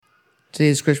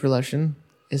Today's scripture lesson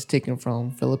is taken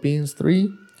from Philippians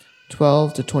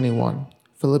 3:12-21.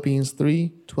 Philippians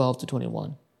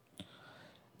 3:12-21.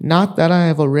 Not that I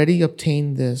have already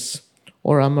obtained this,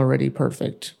 or am already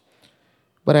perfect,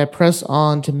 but I press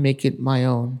on to make it my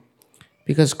own,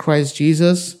 because Christ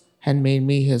Jesus had made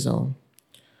me his own.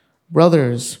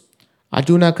 Brothers, I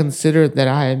do not consider that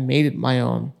I have made it my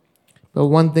own, but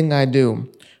one thing I do,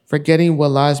 forgetting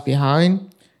what lies behind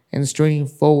and straining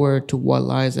forward to what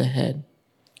lies ahead.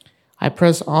 I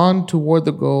press on toward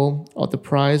the goal of the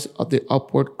prize of the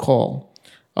upward call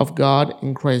of God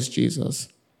in Christ Jesus.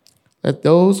 Let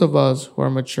those of us who are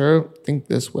mature think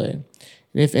this way,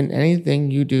 and if in anything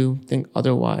you do, think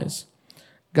otherwise.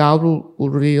 God will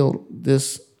reveal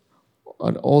this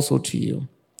also to you.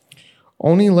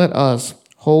 Only let us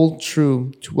hold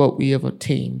true to what we have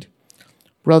attained.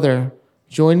 Brother,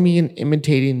 join me in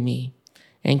imitating me,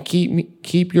 and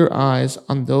keep your eyes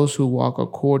on those who walk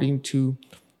according to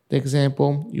the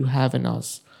example you have in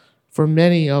us. For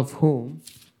many of whom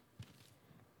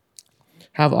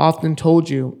have often told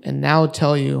you and now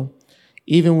tell you,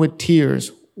 even with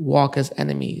tears, walk as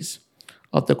enemies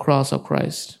of the cross of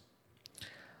Christ.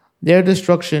 Their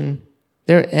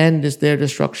end is their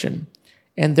destruction,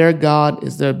 and their God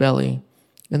is their belly,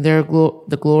 and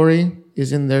the glory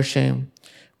is in their shame,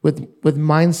 with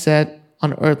mindset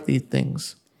on earthly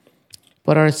things.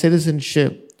 But our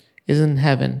citizenship is in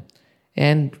heaven,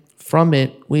 and from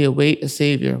it we await a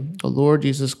Savior, the Lord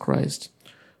Jesus Christ,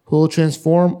 who will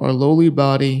transform our lowly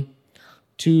body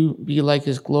to be like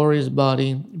his glorious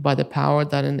body by the power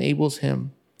that enables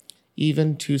him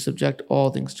even to subject all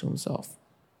things to himself.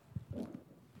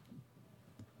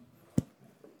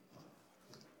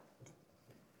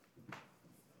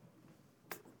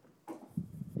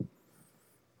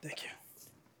 Thank you.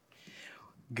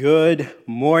 Good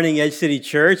morning, Edge City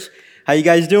Church. How you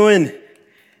guys doing?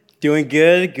 Doing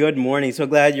good? Good morning. So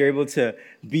glad you're able to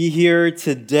be here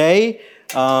today.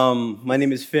 My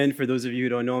name is Finn. For those of you who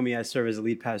don't know me, I serve as a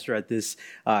lead pastor at this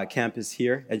campus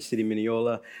here, Edge City,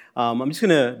 Mineola.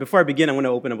 Before I begin, I'm going to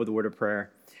open up with a word of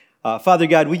prayer. Father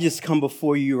God, we just come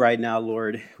before you right now,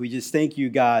 Lord. We just thank you,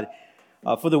 God,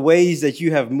 for the ways that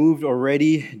you have moved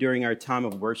already during our time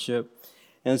of worship.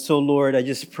 And so, Lord, I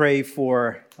just pray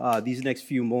for these next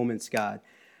few moments, God,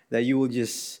 that you will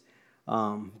just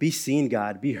be seen,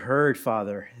 God, be heard,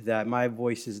 Father, that my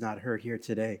voice is not heard here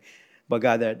today, but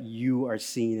God, that you are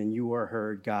seen and you are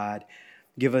heard, God.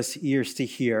 Give us ears to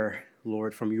hear,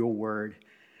 Lord, from your word.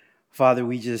 Father,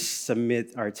 we just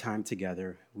submit our time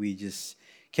together. We just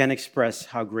can't express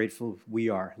how grateful we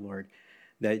are, Lord,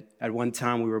 that at one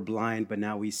time we were blind, but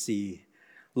now we see.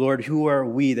 Lord, who are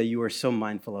we that you are so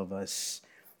mindful of us?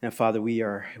 And Father, we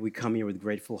come here with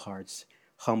grateful hearts,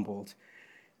 humbled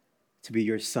to be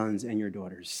your sons and your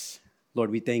daughters.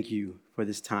 Lord, we thank you for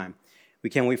this time.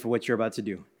 We can't wait for what you're about to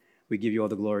do. We give you all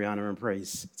the glory, honor, and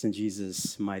praise. It's in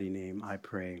Jesus' mighty name I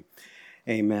pray.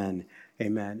 Amen.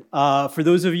 Amen. For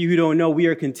those of you who don't know, we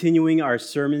are continuing our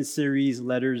sermon series,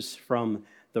 Letters from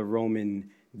the Roman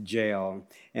Jail.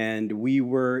 And we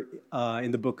were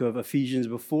in the book of Ephesians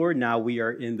before. Now we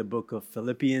are in the book of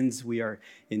Philippians. We are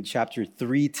in chapter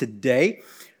 3 today.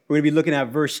 We're going to be looking at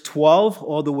verse 12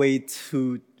 all the way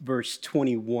to verse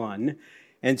 21.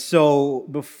 And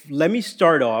so let me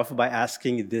start off by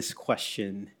asking this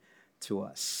question to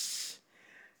us.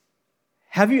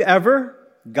 Have you ever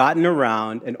gotten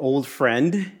around an old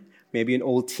friend, maybe an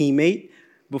old teammate,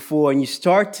 before, and you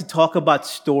start to talk about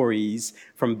stories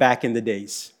from back in the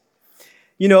days?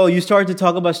 You know, you start to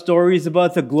talk about stories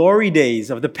about the glory days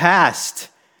of the past.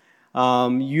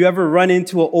 You ever run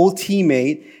into an old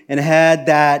teammate and had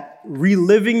that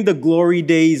reliving the glory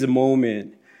days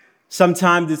moment?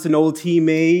 Sometimes it's an old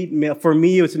teammate. For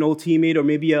me, it's an old teammate or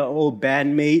maybe an old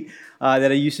bandmate that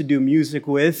I used to do music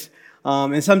with.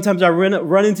 And sometimes I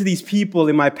run into these people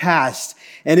in my past,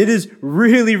 and it is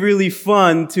really, really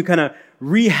fun to kind of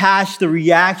rehash the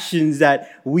reactions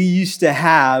that we used to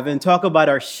have and talk about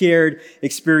our shared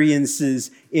experiences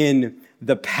in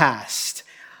the past.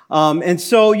 And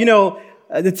so, you know,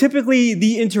 typically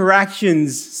the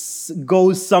interactions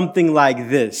goes something like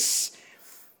this.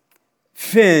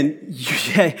 Finn,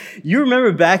 you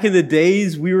remember back in the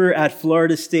days we were at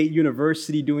Florida State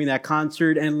University doing that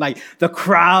concert, and like the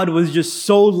crowd was just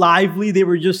so lively. They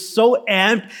were just so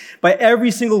amped by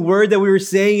every single word that we were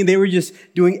saying, and they were just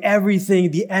doing everything,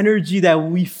 the energy that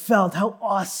we felt. How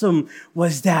awesome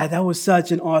was that? That was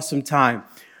such an awesome time.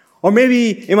 Or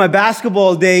maybe in my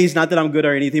basketball days, not that I'm good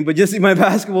or anything, but just in my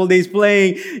basketball days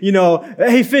playing,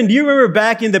 hey, Finn, do you remember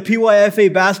back in the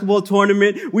PYFA basketball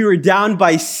tournament, we were down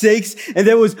by 6 and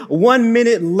there was 1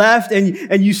 minute left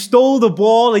and you stole the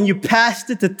ball and you passed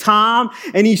it to Tom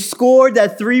and he scored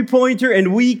that 3-pointer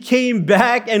and we came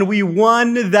back and we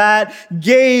won that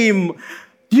game.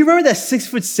 Do you remember that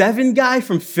 6'7" guy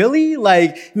from Philly?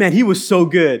 Man, he was so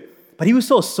good, but he was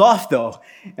so soft though.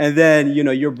 And then,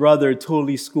 your brother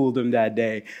totally schooled him that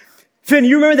day. Finn,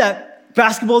 you remember that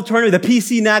basketball tournament, the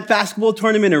PC-NAC basketball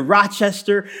tournament in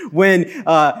Rochester when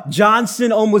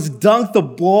Johnson almost dunked the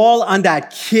ball on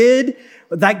that kid?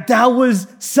 That was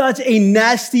such a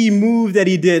nasty move that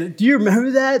he did. Do you remember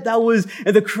that?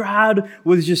 And the crowd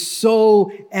was just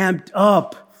so amped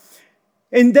up.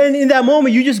 And then in that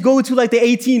moment, you just go to the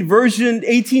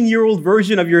 18-year-old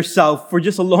version of yourself for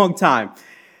just a long time.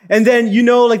 And then,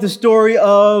 the story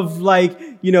of,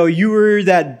 you were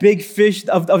that big fish,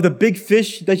 of the big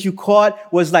fish that you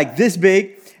caught was this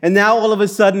big. And now all of a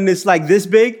sudden it's this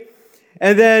big.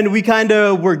 And then we kind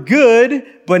of were good,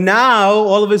 but now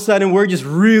all of a sudden we're just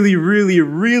really, really,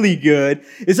 really good.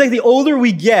 It's like the older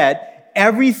we get,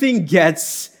 everything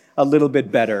gets a little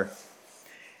bit better.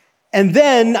 And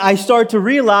then I start to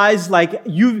realize,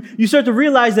 you start to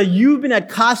realize that you've been at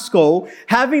Costco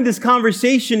having this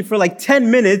conversation for 10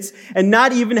 minutes and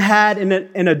not even had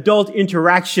an adult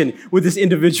interaction with this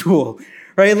individual,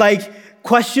 right?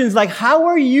 Questions like, how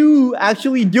are you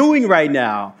actually doing right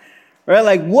now?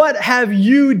 Right? What have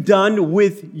you done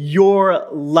with your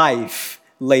life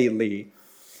lately?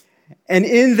 And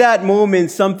in that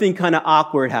moment, something kind of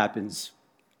awkward happens.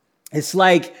 It's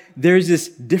there's this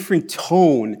different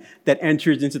tone that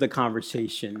enters into the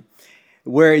conversation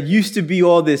where it used to be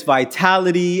all this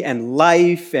vitality and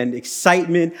life and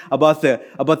excitement about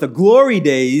the glory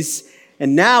days.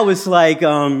 And now it's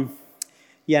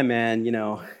yeah, man,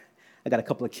 I got a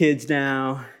couple of kids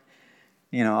now.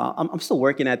 I'm still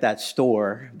working at that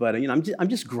store, but I'm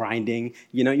just grinding.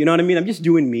 You know what I mean? I'm just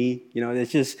doing me.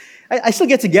 It's just I still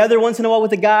get together once in a while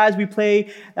with the guys. We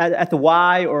play at the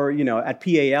Y or at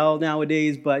PAL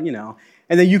nowadays. But and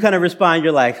then you kind of respond.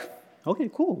 You're like, okay,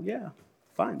 cool, yeah,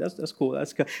 fine, that's cool,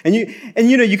 that's good. And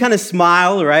you kind of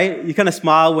smile, right? You kind of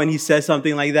smile when he says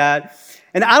something like that.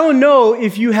 And I don't know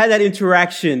if you had that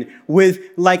interaction with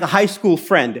a high school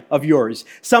friend of yours,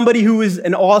 somebody who was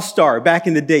an all-star back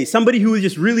in the day, somebody who was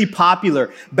just really popular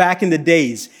back in the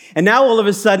days. And now all of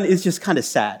a sudden it's just kind of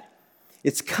sad.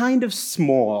 It's kind of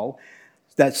small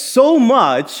that so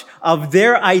much of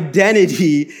their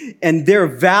identity and their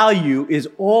value is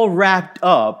all wrapped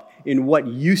up in what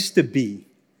used to be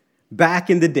back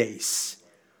in the days.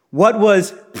 What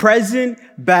was present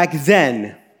back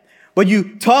then. But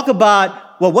you talk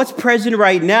about, what's present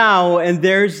right now, and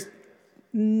there's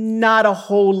not a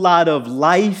whole lot of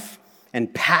life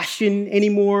and passion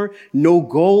anymore, no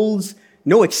goals,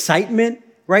 no excitement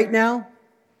right now.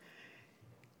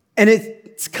 And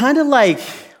it's kind of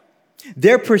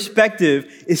their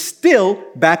perspective is still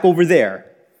back over there,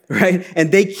 right?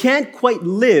 And they can't quite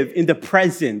live in the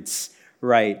presence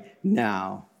right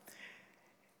now.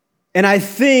 And I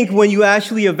think when you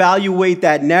actually evaluate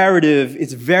that narrative,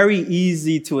 it's very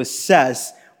easy to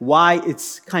assess why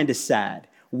it's kind of sad,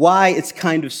 why it's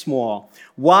kind of small,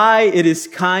 why it is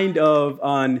kind of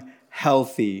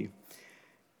unhealthy.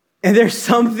 And there's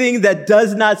something that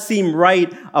does not seem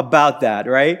right about that,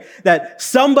 right? That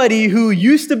somebody who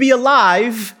used to be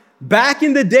alive back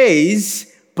in the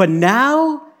days, but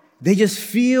now they just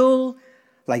feel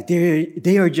like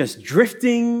they are just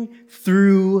drifting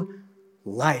through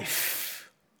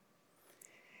life.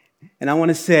 And I want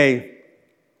to say,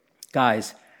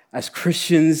 guys, as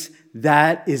Christians,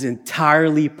 that is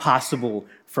entirely possible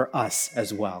for us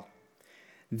as well.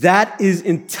 That is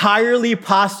entirely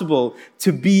possible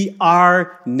to be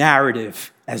our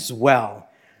narrative as well.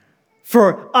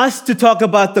 For us to talk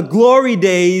about the glory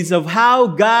days of how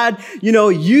God,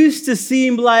 used to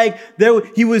seem like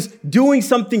he was doing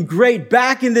something great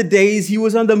back in the days. He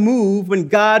was on the move when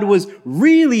God was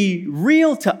really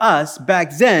real to us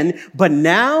back then. But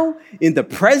now, in the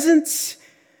presence,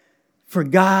 for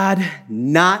God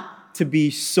not to be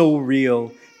so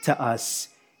real to us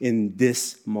in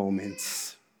this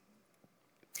moment.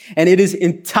 And it is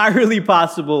entirely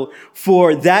possible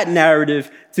for that narrative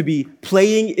to be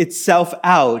playing itself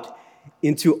out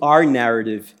into our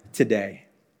narrative today.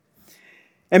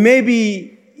 And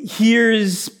maybe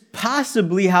here's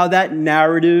possibly how that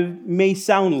narrative may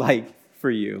sound like for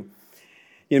you.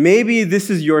 Maybe this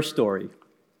is your story.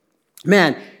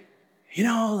 Man,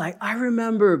 I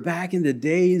remember back in the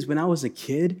days when I was a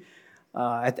kid,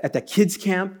 at the kids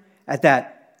camp, at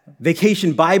that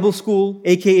Vacation Bible School,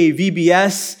 aka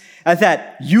VBS, at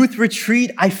that youth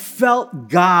retreat, I felt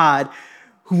God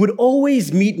who would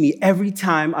always meet me every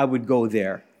time I would go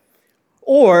there.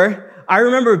 Or I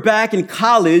remember back in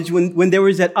college when there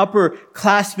was that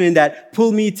upperclassman that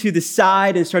pulled me to the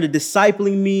side and started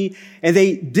discipling me, and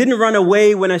they didn't run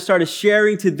away when I started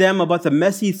sharing to them about the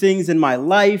messy things in my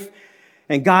life.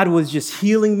 And God was just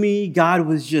healing me. God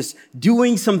was just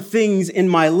doing some things in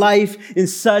my life in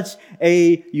such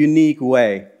a unique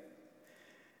way.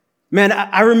 Man,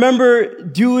 I remember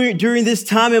during this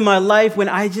time in my life when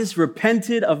I just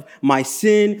repented of my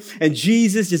sin and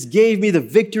Jesus just gave me the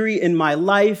victory in my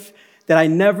life that I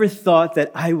never thought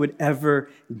that I would ever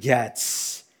get.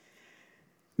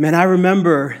 Man, I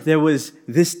remember there was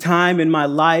this time in my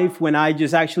life when I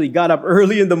just actually got up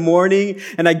early in the morning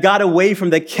and I got away from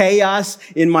the chaos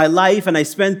in my life and I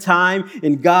spent time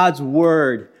in God's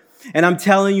Word. And I'm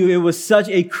telling you, it was such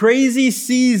a crazy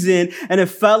season and it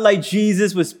felt like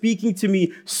Jesus was speaking to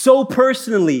me so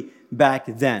personally back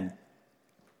then.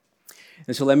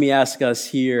 And so let me ask us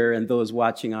here and those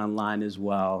watching online as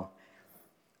well,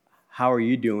 how are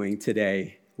you doing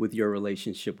today with your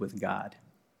relationship with God?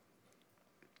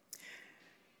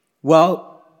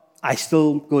 Well, I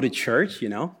still go to church,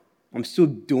 I'm still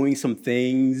doing some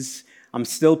things. I'm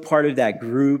still part of that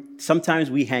group.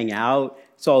 Sometimes we hang out.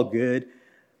 It's all good.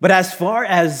 But as far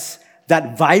as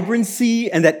that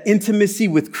vibrancy and that intimacy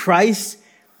with Christ,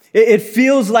 it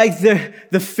feels like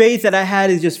the faith that I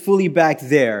had is just fully back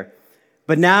there.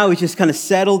 But now it's just kind of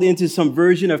settled into some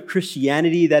version of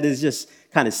Christianity that is just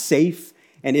kind of safe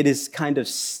and it is kind of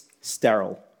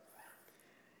sterile.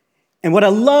 And what I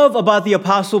love about the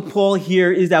Apostle Paul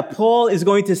here is that Paul is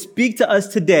going to speak to us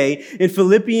today in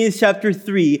Philippians chapter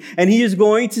 3, and he is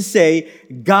going to say,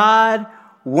 God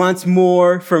wants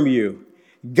more from you.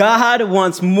 God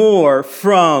wants more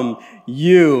from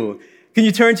you. Can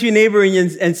you turn to your neighbor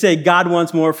and say, God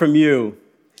wants more from you?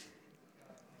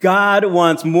 God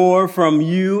wants more from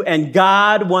you, and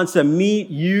God wants to meet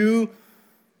you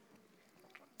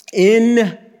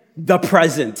in the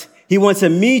present. He wants to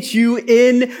meet you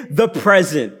in the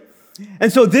present. And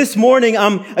so this morning,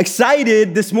 I'm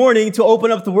excited to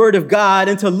open up the Word of God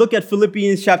and to look at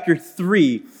Philippians chapter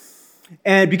 3.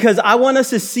 And because I want us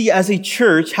to see as a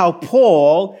church how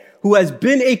Paul, who has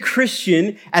been a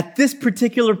Christian at this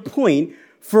particular point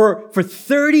for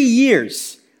 30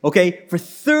 years, for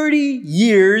 30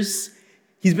 years,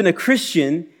 he's been a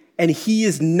Christian and he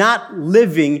is not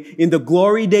living in the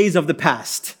glory days of the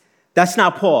past. That's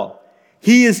not Paul.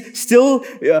 He is still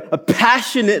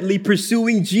passionately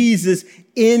pursuing Jesus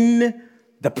in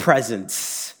the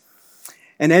present.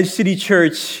 And Edge City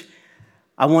Church,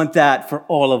 I want that for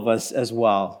all of us as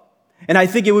well. And I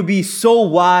think it would be so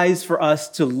wise for us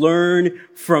to learn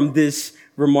from this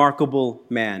remarkable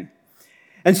man.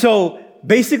 And so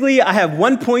basically, I have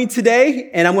one point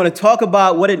today, and I'm going to talk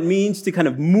about what it means to kind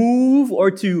of move or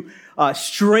to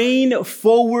strain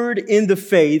forward in the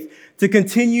faith, to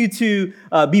continue to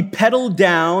be pedaled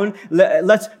down.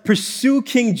 Let's pursue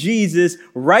King Jesus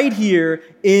right here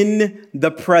in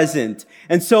the present.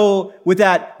 And so with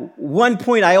that one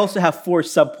point, I also have 4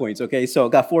 subpoints, okay? So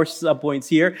I've got 4 subpoints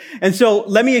here. And so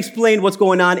let me explain what's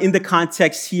going on in the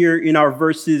context here in our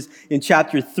verses in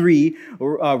chapter 3,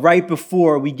 right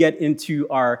before we get into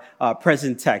our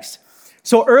present text.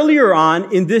 So earlier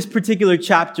on in this particular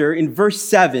chapter, in verse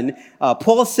 7,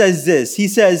 Paul says this. He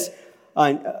says,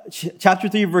 chapter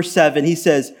 3, verse 7, he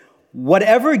says,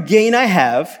 whatever gain I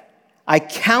have, I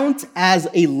count as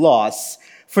a loss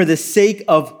for the sake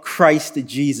of Christ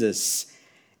Jesus.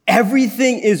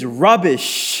 Everything is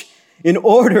rubbish in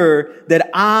order that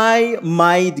I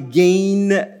might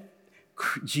gain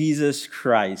Jesus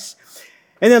Christ.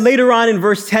 And then later on in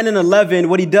verse 10 and 11,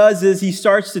 what he does is he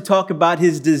starts to talk about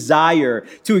his desire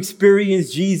to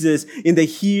experience Jesus in the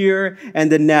here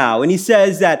and the now. And he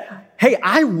says that, hey,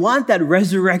 I want that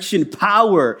resurrection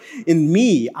power in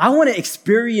me. I want to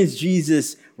experience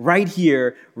Jesus right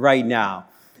here, right now.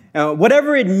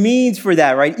 Whatever it means for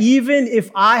that, right? Even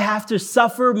if I have to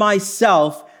suffer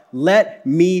myself, let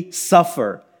me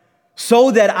suffer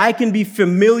so that I can be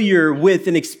familiar with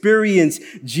and experience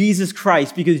Jesus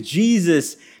Christ, because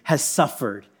Jesus has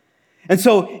suffered. And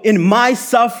so in my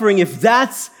suffering, if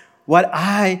that's what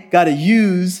I got to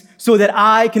use so that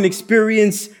I can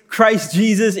experience Christ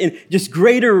Jesus in just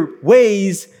greater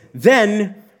ways,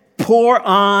 then pour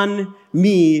on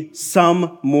me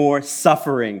some more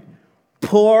suffering.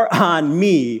 Pour on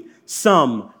me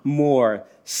some more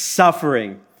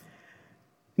suffering.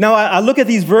 Now, I look at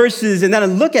these verses and then I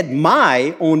look at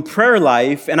my own prayer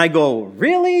life and I go,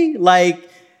 really? Like,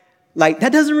 like,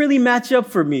 that doesn't really match up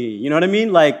for me. You know what I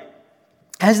mean? Like,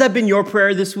 has that been your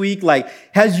prayer this week? Like,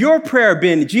 has your prayer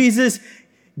been, Jesus,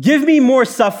 give me more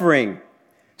suffering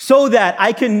so that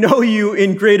I can know you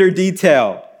in greater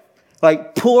detail?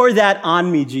 Like, pour that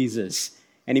on me, Jesus.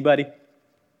 Anybody?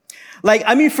 Like,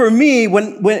 I mean, for me,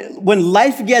 when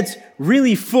life gets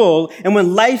really full and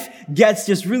when life gets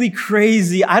just really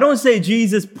crazy, I don't say,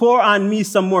 Jesus, pour on me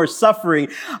some more suffering.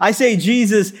 I say,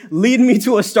 Jesus, lead me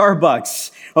to a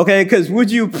Starbucks, okay? Because would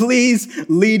you please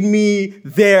lead me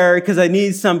there? Because I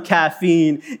need some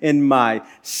caffeine in my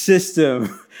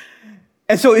system.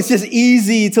 And so it's just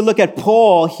easy to look at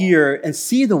Paul here and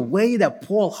see the way that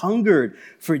Paul hungered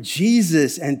for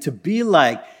Jesus and to be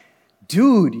like,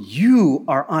 dude, you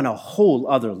are on a whole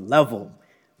other level.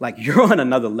 Like, you're on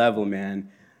another level, man.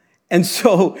 And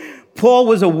so Paul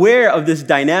was aware of this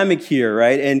dynamic here,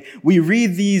 right? And we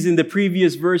read these in the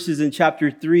previous verses in chapter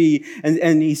 3,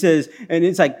 and he says, and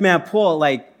it's like, man, Paul,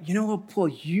 like, you know what, Paul,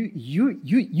 you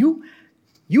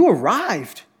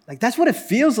arrived. Like, that's what it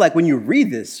feels like when you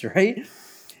read this, right?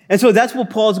 And so that's what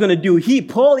Paul's going to do.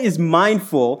 Paul is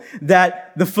mindful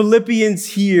that the Philippians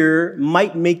here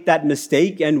might make that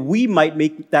mistake, and we might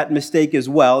make that mistake as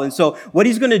well. And so what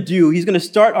he's going to do, he's going to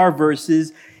start our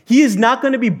verses. He is not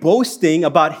going to be boasting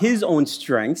about his own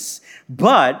strengths,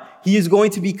 but he is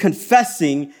going to be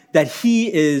confessing that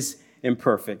he is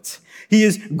imperfect. He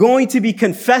is going to be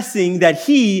confessing that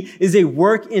he is a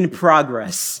work in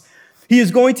progress. He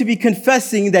is going to be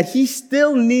confessing that he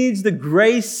still needs the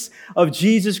grace of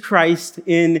Jesus Christ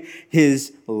in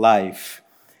his life.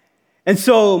 And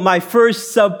so my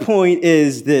first subpoint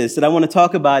is this that I want to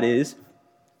talk about is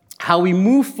how we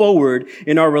move forward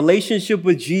in our relationship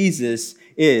with Jesus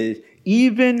is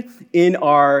even in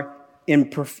our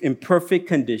imperfect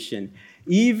condition,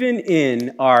 even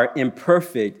in our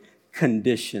imperfect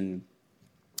condition.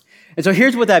 And so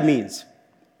here's what that means.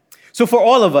 So for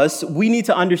all of us, we need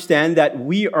to understand that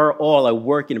we are all a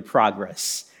work in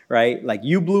progress, right? Like,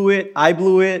 you blew it, I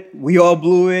blew it, we all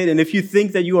blew it. And if you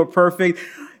think that you are perfect,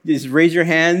 just raise your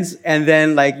hands, and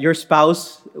then like your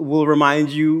spouse will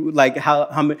remind you like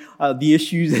how the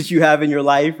issues that you have in your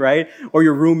life, right? Or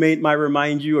your roommate might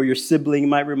remind you, or your sibling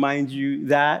might remind you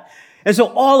that. And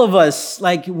so all of us,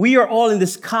 like, we are all in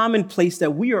this common place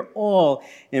that we are all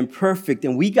imperfect,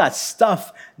 and we got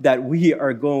stuff that we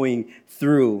are going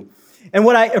through. And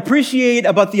what I appreciate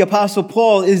about the Apostle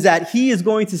Paul is that he is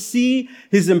going to see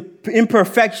his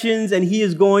imperfections, and he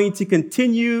is going to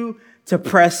continue to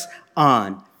press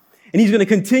on. And he's going to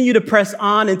continue to press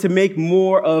on and to make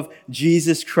more of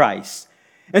Jesus Christ.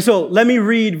 And so let me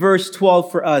read verse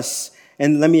 12 for us,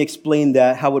 and let me explain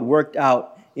that, how it worked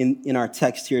out in our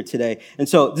text here today. And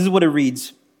so this is what it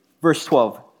reads, verse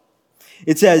 12.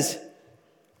 It says,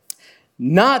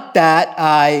 "Not that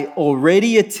I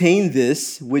already attained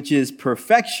this, which is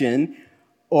perfection,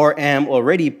 or am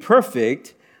already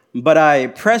perfect, but I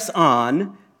press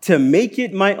on to make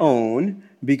it my own,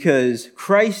 because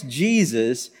Christ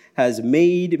Jesus has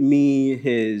made me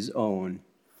his own."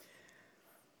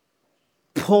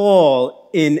 Paul,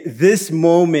 in this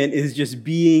moment, is just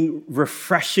being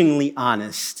refreshingly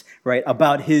honest, right,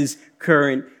 about his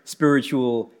current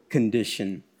spiritual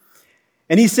condition.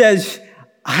 And he says,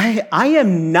 I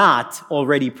am not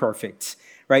already perfect,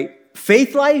 right?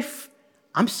 Faith life,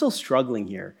 I'm still struggling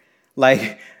here.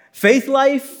 Like, faith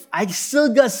life, I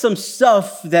still got some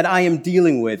stuff that I am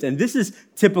dealing with. And this is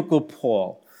typical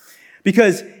Paul.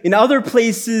 Because in other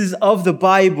places of the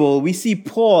Bible, we see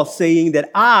Paul saying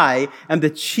that I am the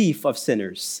chief of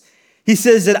sinners. He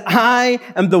says that I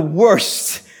am the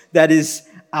worst that is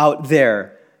out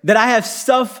there, that I have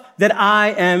stuff that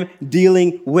I am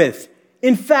dealing with.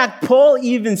 In fact, Paul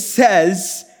even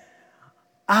says,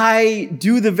 I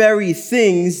do the very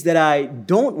things that I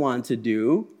don't want to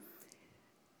do,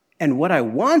 and what I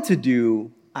want to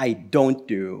do, I don't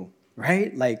do,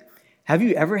 right? Like, have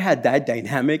you ever had that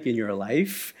dynamic in your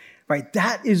life? Right?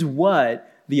 That is what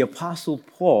the Apostle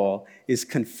Paul is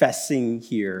confessing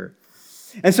here.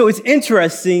 And so it's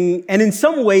interesting, and in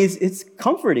some ways, it's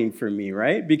comforting for me,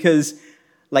 right? Because,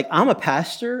 like, I'm a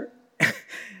pastor.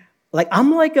 Like,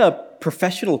 I'm like a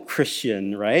professional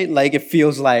Christian, right? Like, it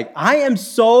feels like I am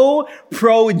so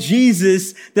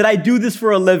pro-Jesus that I do this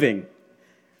for a living.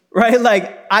 Right?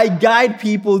 Like, I guide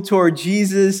people toward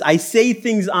Jesus. I say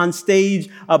things on stage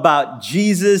about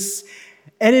Jesus.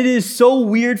 And it is so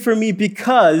weird for me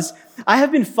because I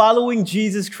have been following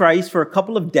Jesus Christ for a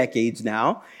couple of decades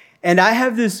now. And I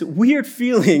have this weird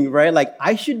feeling, right? Like,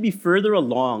 I should be further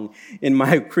along in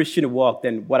my Christian walk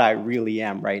than what I really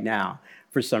am right now.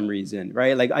 for some reason,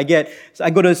 right? Like I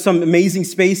go to some amazing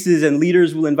spaces and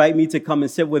leaders will invite me to come and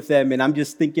sit with them. And I'm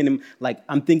just thinking,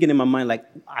 I'm thinking in my mind, like,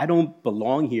 I don't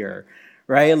belong here,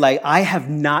 right? Like I have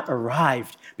not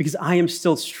arrived because I am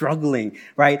still struggling,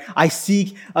 right? I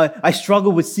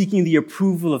struggle with seeking the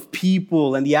approval of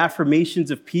people and the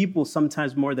affirmations of people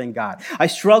sometimes more than God. I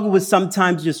struggle with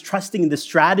sometimes just trusting in the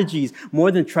strategies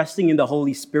more than trusting in the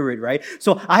Holy Spirit, right?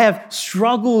 So I have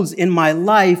struggles in my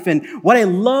life. And what I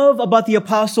love about the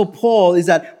Apostle Paul is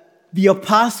that the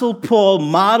Apostle Paul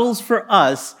models for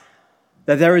us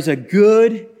that there is a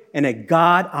good and a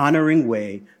God-honoring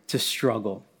way to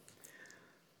struggle.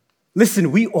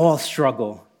 Listen, we all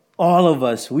struggle. All of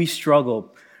us, we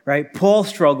struggle, right? Paul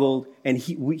struggled, and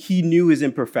he knew his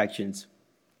imperfections.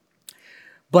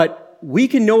 But we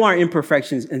can know our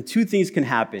imperfections, and two things can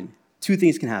happen.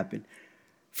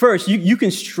 First, you can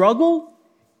struggle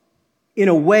in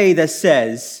a way that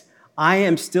says, I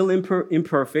am still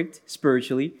imperfect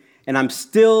spiritually, and I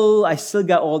still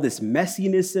got all this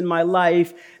messiness in my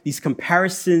life, these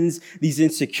comparisons, these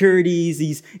insecurities,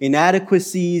 these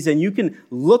inadequacies, and you can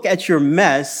look at your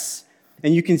mess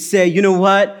and you can say, you know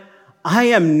what? I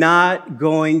am not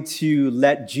going to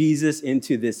let Jesus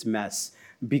into this mess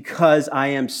because I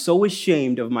am so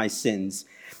ashamed of my sins.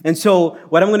 And so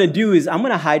what I'm going to do is I'm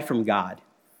going to hide from God.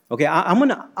 Okay,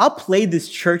 I'll play this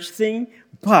church thing,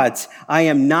 but I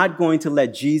am not going to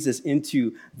let Jesus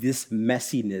into this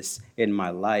messiness in my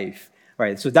life. All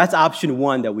right, so that's option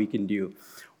one that we can do.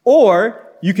 Or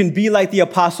you can be like the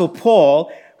Apostle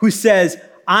Paul, who says,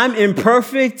 I'm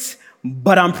imperfect,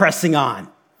 but I'm pressing on.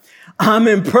 I'm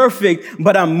imperfect,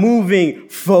 but I'm moving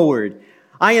forward.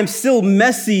 I am still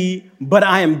messy, but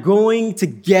I am going to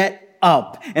get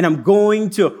up and I'm going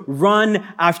to run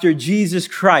after Jesus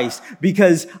Christ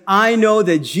because I know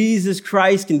that Jesus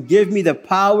Christ can give me the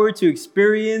power to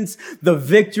experience the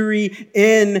victory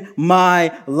in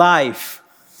my life.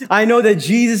 I know that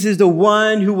Jesus is the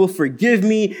one who will forgive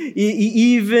me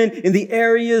even in the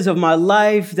areas of my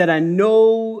life that I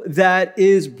know that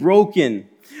is broken.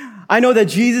 I know that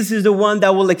Jesus is the one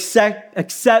that will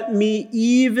accept me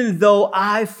even though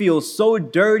I feel so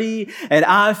dirty and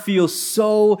I feel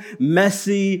so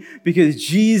messy because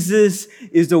Jesus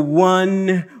is the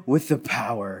one with the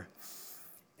power.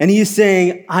 And he's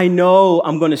saying, I know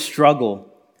I'm going to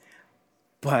struggle,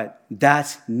 but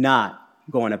that's not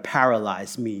going to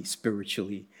paralyze me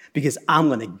spiritually because I'm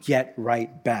going to get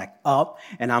right back up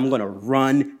and I'm going to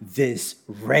run this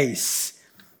race.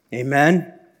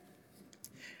 Amen.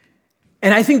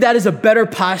 And I think that is a better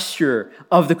posture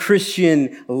of the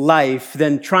Christian life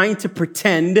than trying to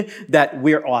pretend that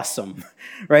we're awesome,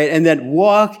 right? And then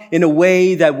walk in a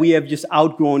way that we have just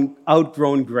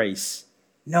outgrown grace.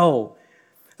 No,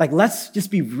 let's just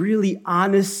be really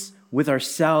honest with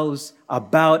ourselves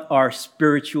about our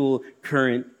spiritual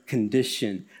current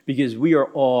condition because we are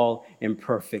all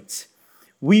imperfect.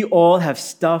 We all have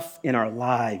stuff in our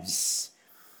lives.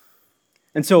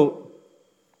 And so,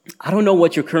 I don't know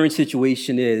what your current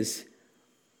situation is,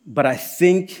 but I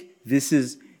think this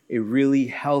is a really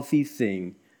healthy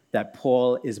thing that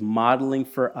Paul is modeling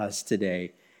for us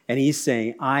today. And he's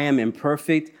saying, I am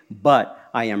imperfect, but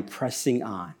I am pressing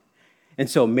on. And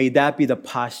so may that be the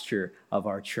posture of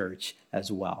our church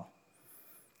as well.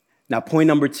 Now, point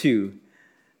number 2,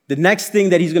 the next thing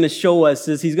that he's going to show us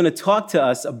is he's going to talk to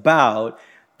us about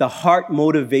the heart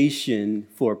motivation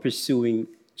for pursuing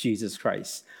Jesus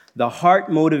Christ. The heart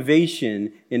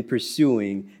motivation in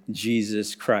pursuing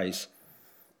Jesus Christ.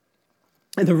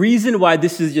 And the reason why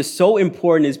this is just so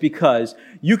important is because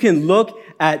you can look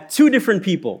at two different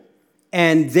people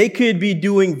and they could be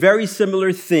doing very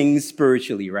similar things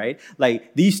spiritually, right?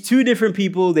 Like these two different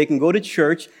people, they can go to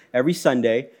church every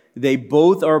Sunday. They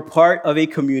both are part of a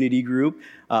community group.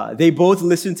 They both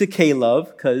listen to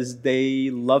K-Love because they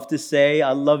love to say,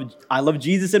 I love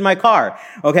Jesus in my car,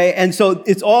 okay? And so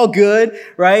it's all good,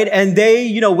 right? And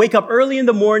they, wake up early in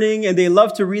the morning and they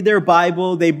love to read their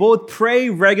Bible. They both pray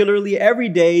regularly every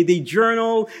day. They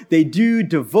journal, they do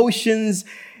devotions,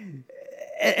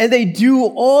 and they do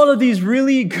all of these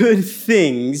really good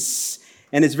things.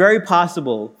 And it's very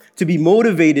possible to be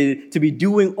motivated to be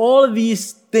doing all of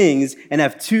these things and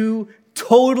have two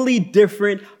totally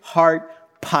different heart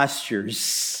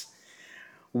postures.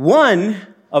 One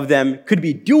of them could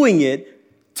be doing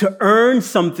it to earn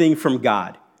something from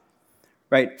God,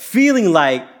 right? Feeling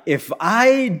like if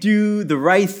I do the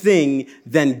right thing,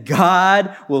 then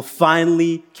God will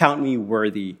finally count me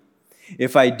worthy.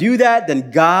 If I do that,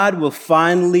 then God will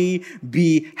finally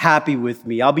be happy with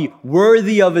me. I'll be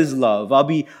worthy of his love.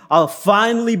 I'll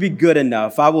finally be good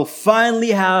enough. I will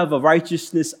finally have a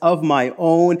righteousness of my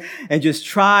own and just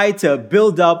try to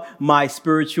build up my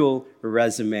spiritual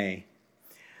resume.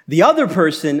 The other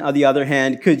person, on the other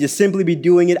hand, could just simply be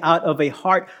doing it out of a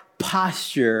heart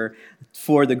posture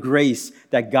for the grace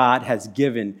that God has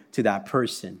given to that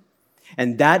person.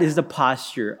 And that is the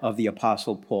posture of the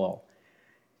Apostle Paul.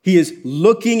 He is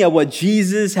looking at what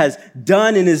Jesus has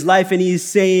done in his life, and he's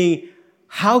saying,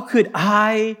 how could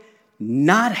I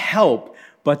not help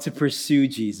but to pursue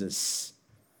Jesus?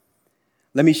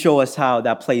 Let me show us how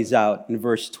that plays out in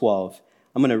verse 12.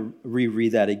 I'm going to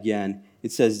reread that again.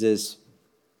 It says this,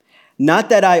 not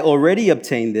that I already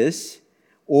obtained this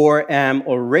or am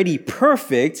already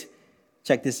perfect.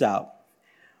 Check this out.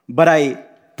 But I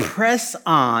press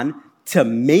on to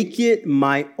make it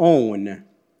my own.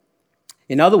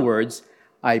 In other words,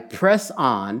 I press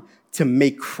on to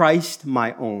make Christ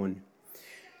my own.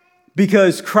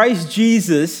 Because Christ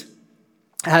Jesus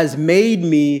has made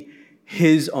me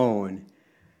his own.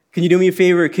 Can you do me a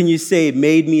favor? Can you say,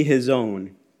 made me his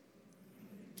own?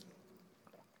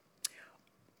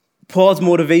 Paul's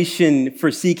motivation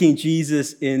for seeking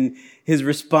Jesus in his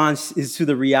response is to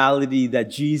the reality that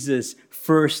Jesus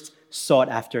first sought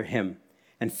after him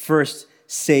and first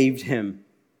saved him.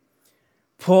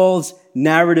 Paul's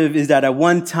narrative is that at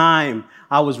one time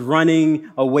I was running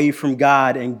away from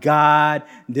God and God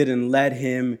didn't let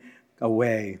him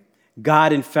away.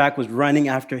 God, in fact, was running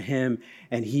after him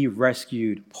and he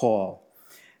rescued Paul.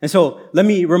 And so let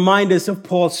me remind us of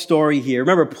Paul's story here.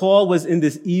 Remember, Paul was in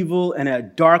this evil and a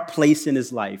dark place in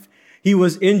his life. He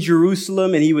was in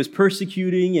Jerusalem and he was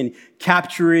persecuting and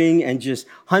capturing and just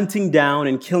hunting down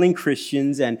and killing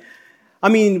Christians. And I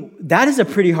mean, that is a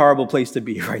pretty horrible place to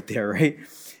be right there, right?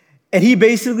 And he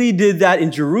basically did that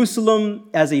in Jerusalem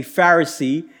as a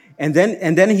Pharisee. And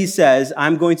then he says,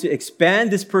 I'm going to expand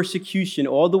this persecution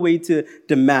all the way to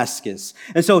Damascus.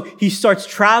 And so he starts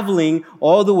traveling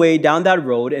all the way down that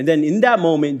road. And then in that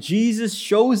moment, Jesus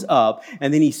shows up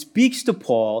and then he speaks to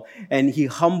Paul and he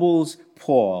humbles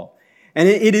Paul. And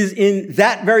it is in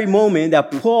that very moment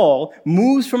that Paul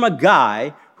moves from a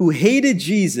guy who hated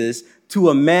Jesus to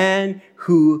a man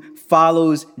who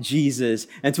follows Jesus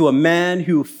and to a man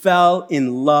who fell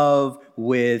in love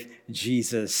with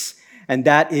Jesus. And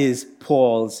that is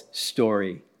Paul's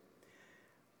story.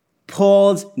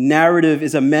 Paul's narrative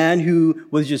is a man who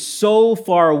was just so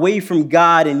far away from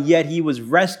God, and yet he was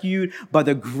rescued by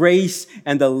the grace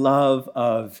and the love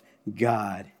of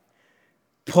God.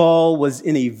 Paul was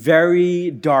in a very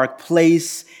dark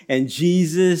place, and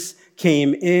Jesus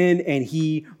came in and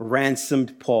he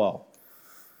ransomed Paul.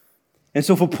 And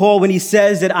so for Paul, when he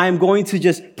says that I'm going to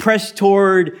just press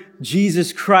toward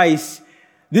Jesus Christ,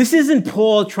 this isn't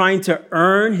Paul trying to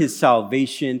earn his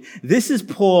salvation. This is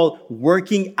Paul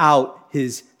working out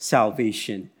his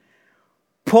salvation.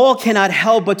 Paul cannot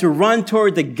help but to run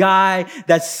toward the guy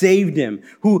that saved him,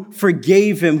 who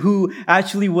forgave him, who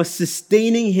actually was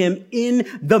sustaining him in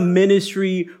the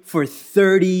ministry for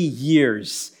 30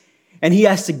 years. And he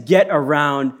has to get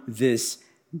around this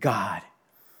God.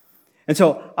 And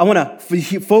so I want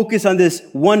to focus on this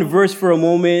one verse for a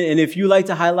moment. And if you like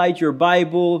to highlight your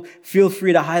Bible, feel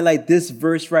free to highlight this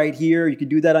verse right here. You can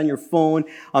do that on your phone.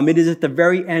 It is at the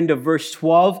very end of verse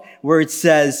 12 where it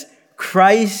says,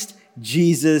 Christ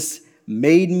Jesus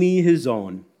made me his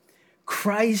own.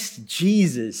 Christ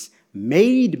Jesus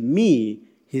made me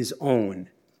his own.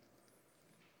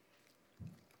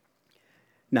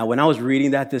 Now, when I was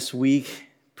reading that this week,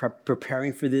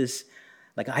 preparing for this,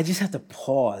 I just had to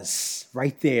pause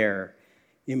right there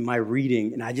in my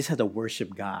reading, and I just had to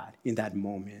worship God in that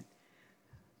moment.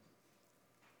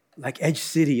 Edge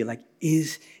City,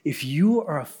 if you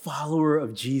are a follower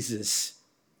of Jesus,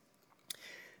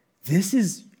 this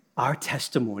is our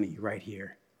testimony right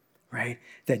here, right?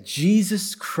 That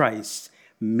Jesus Christ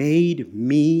made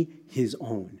me his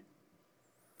own.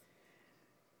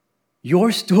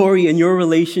 Your story and your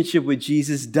relationship with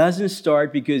Jesus doesn't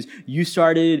start because you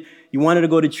wanted to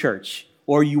go to church,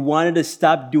 or you wanted to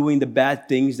stop doing the bad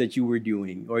things that you were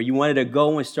doing, or you wanted to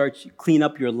go and clean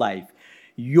up your life.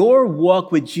 Your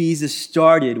walk with Jesus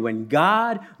started when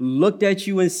God looked at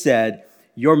you and said,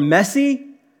 you're messy,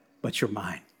 but you're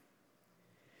mine.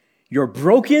 You're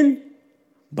broken,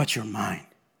 but you're mine.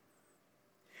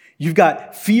 You've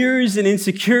got fears and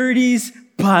insecurities,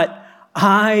 but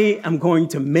I am going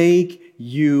to make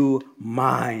you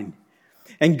mine.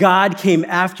 And God came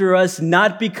after us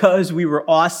not because we were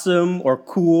awesome or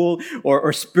cool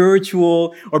or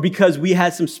spiritual or because we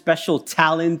had some special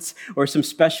talents or some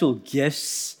special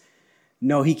gifts.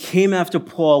 No, he came after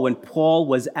Paul when Paul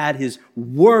was at his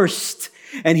worst.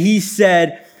 And he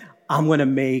said, I'm going to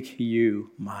make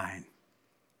you mine.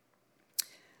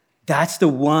 That's the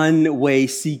one way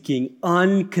seeking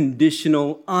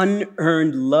unconditional,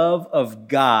 unearned love of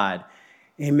God.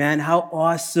 Amen. How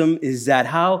awesome is that?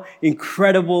 How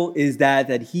incredible is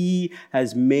that he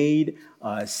has made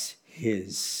us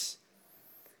his?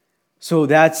 So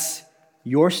that's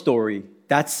your story.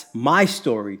 That's my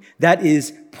story. That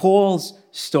is Paul's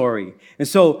story. And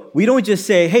so we don't just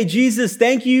say, hey, Jesus,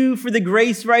 thank you for the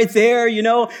grace right there.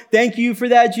 Thank you for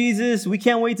that, Jesus. We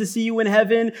can't wait to see you in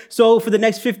heaven. So for the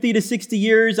next 50 to 60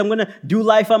 years, I'm going to do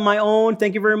life on my own.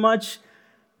 Thank you very much.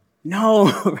 No,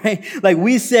 right? Like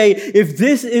we say, if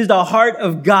this is the heart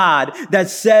of God that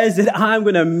says that I'm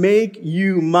going to make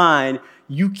you mine,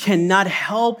 you cannot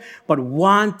help but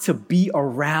want to be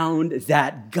around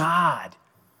that God.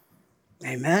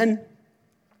 Amen?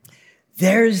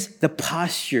 There's the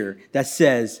posture that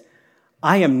says,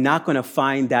 I am not going to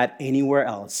find that anywhere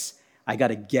else. I got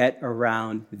to get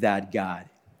around that God.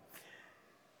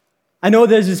 I know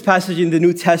there's this passage in the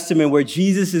New Testament where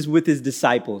Jesus is with his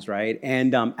disciples, right?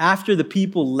 And after the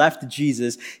people left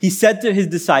Jesus, he said to his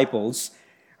disciples,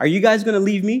 are you guys going to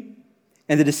leave me?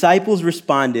 And the disciples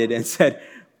responded and said,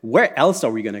 where else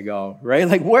are we going to go, right?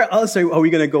 Like, where else are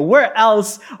we going to go? Where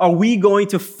else are we going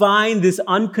to find this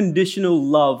unconditional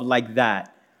love like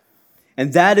that?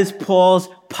 And that is Paul's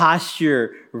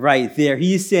posture right there.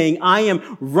 He's saying, I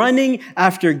am running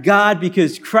after God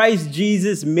because Christ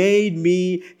Jesus made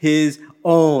me his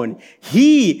own.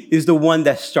 He is the one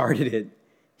that started it.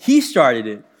 He started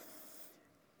it.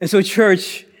 And so,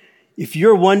 church, if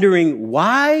you're wondering,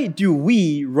 why do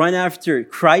we run after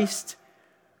Christ?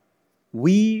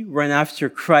 We run after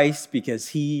Christ because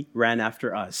he ran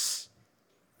after us.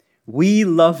 We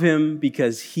love him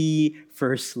because he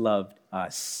first loved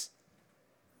us.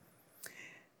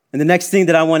 And the next thing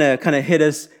that I want to kind of hit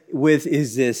us with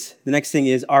is this. The next thing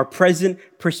is our present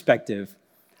perspective.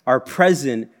 Our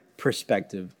present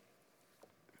perspective.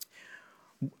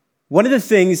 One of the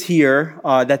things here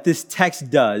that this text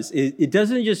does is it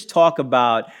doesn't just talk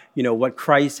about, what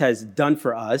Christ has done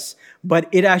for us, but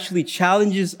it actually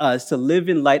challenges us to live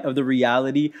in light of the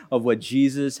reality of what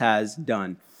Jesus has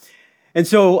done. And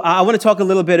so I want to talk a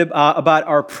little bit about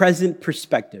our present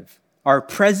perspective. Our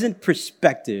present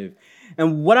perspective.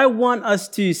 And what I want us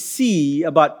to see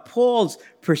about Paul's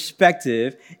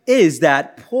perspective is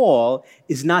that Paul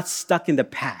is not stuck in the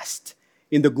past,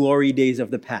 in the glory days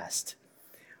of the past.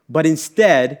 But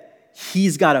instead,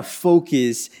 he's got to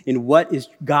focus in what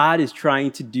God is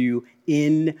trying to do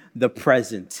in the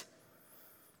present.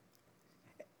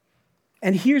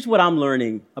 And here's what I'm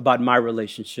learning about my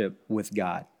relationship with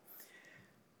God.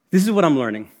 This is what I'm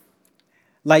learning.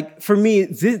 Like, for me,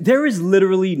 there is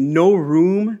literally no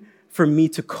room for me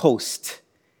to coast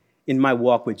in my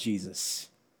walk with Jesus.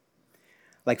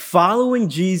 Like, following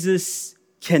Jesus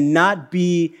cannot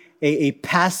be a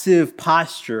passive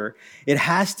posture. It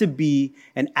has to be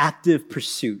an active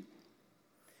pursuit.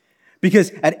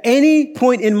 Because at any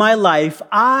point in my life,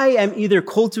 I am either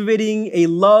cultivating a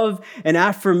love and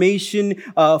affirmation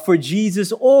for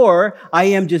Jesus, or I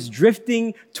am just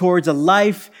drifting towards a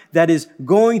life that is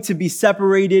going to be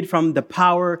separated from the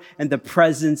power and the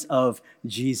presence of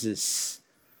Jesus.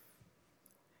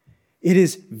 It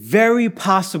is very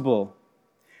possible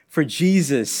for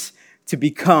Jesus to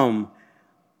become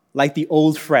like the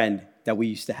old friend that we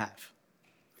used to have.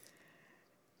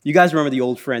 You guys remember the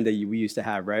old friend that we used to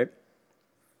have, right?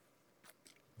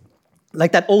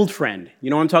 Like that old friend, you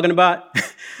know what I'm talking about?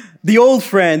 The old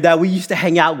friend that we used to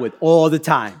hang out with all the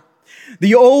time.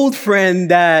 The old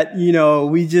friend that,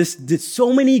 we just did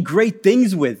so many great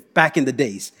things with back in the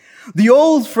days. The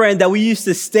old friend that we used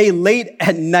to stay late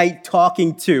at night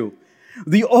talking to.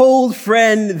 The old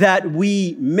friend that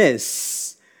we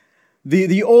miss.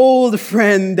 The old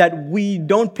friend that we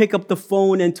don't pick up the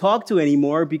phone and talk to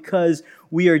anymore because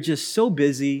we are just so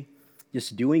busy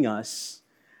just doing us,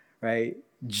 right?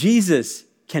 Jesus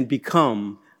can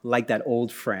become like that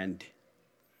old friend.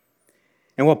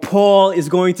 And what Paul is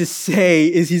going to say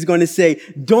is he's going to say,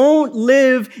 don't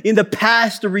live in the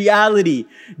past reality.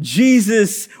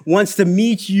 Jesus wants to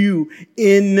meet you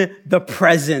in the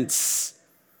present.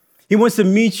 He wants to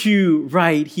meet you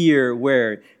right here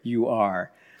where you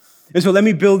are. And so let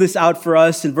me build this out for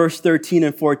us in verse 13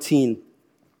 and 14.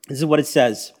 This is what it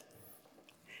says.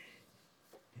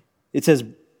 It says,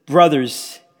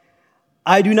 brothers,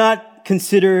 I do not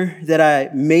consider that I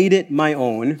made it my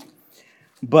own,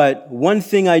 but one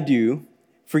thing I do,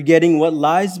 forgetting what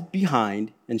lies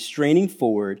behind and straining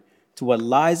forward to what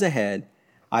lies ahead,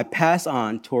 I pass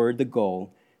on toward the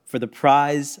goal for the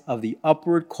prize of the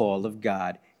upward call of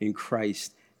God in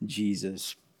Christ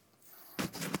Jesus.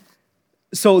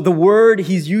 So the word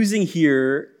he's using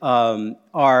here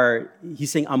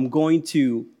he's saying, I'm going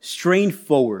to strain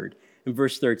forward in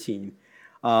verse 13.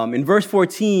 In verse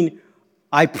 14,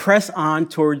 I press on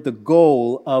toward the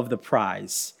goal of the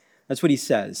prize. That's what he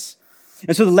says.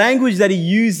 And so the language that he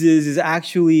uses is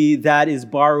actually that is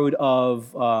borrowed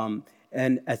of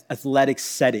an athletic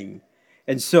setting.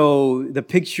 And so the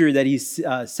picture that he's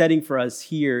setting for us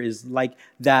here is like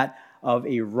that of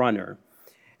a runner.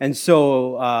 And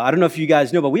so I don't know if you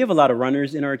guys know, but we have a lot of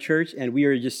runners in our church, and we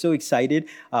are just so excited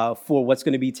for what's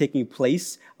going to be taking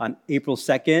place on April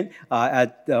 2nd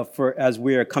as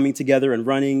we are coming together and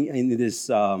running in this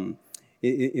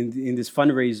in this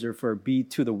fundraiser for Beat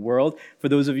to the World. For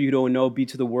those of you who don't know, Beat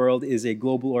to the World is a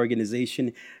global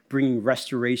organization bringing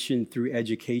restoration through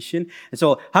education. And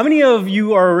so how many of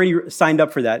you are already signed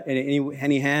up for that?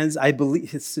 Any hands? I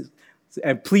believe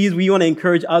and please, we want to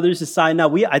encourage others to sign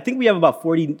up. I think we have about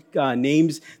 40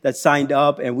 names that signed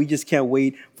up, and we just can't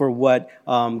wait for what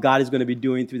God is going to be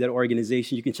doing through that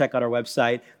organization. You can check out our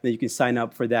website, then you can sign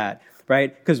up for that,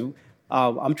 right? Because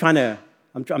I'm trying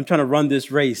to run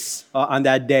this race on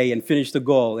that day and finish the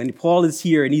goal. And Paul is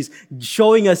here, and he's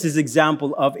showing us his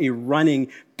example of a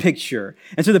running picture.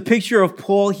 And so the picture of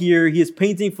Paul here, he is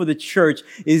painting for the church,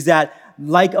 is that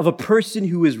like of a person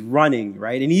who is running,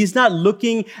 right? And he's not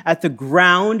looking at the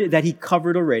ground that he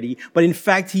covered already, but in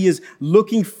fact, he is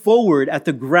looking forward at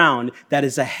the ground that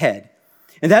is ahead.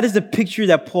 And that is the picture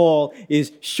that Paul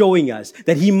is showing us,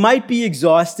 that he might be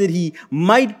exhausted, he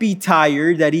might be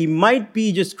tired, that he might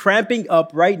be just cramping up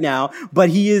right now, but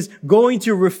he is going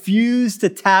to refuse to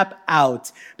tap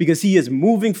out because he is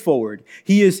moving forward.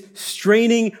 He is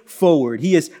straining forward.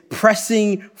 He is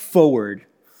pressing forward.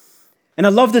 And I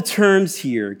love the terms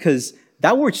here because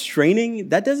that word straining,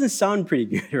 that doesn't sound pretty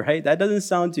good, right? That doesn't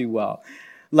sound too well.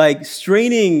 Like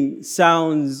straining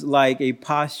sounds like a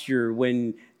posture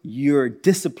when you're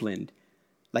disciplined.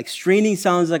 Like straining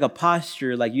sounds like a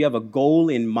posture, like you have a goal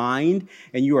in mind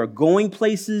and you are going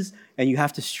places and you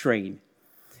have to strain.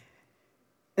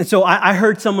 And so I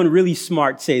heard someone really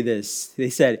smart say this.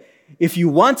 They said, if you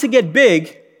want to get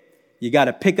big, you got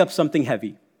to pick up something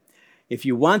heavy. If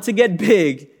you want to get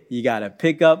big, you got to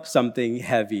pick up something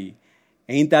heavy.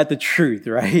 Ain't that the truth,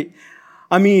 right?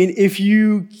 I mean, if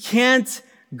you can't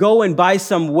go and buy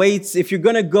some weights, if you're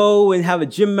going to go and have a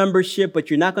gym membership, but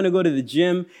you're not going to go to the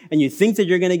gym and you think that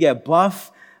you're going to get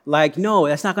buff, like, no,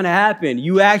 that's not going to happen.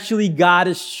 You actually got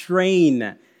to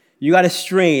strain. You got to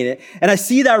strain. And I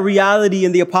see that reality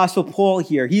in the Apostle Paul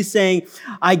here. He's saying,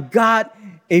 I got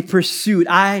a pursuit.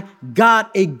 I got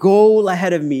a goal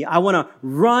ahead of me. I want to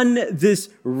run this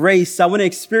race. I want to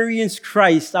experience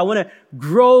Christ. I want to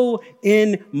grow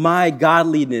in my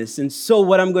godliness. And so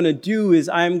what I'm going to do is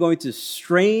I'm going to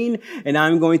strain and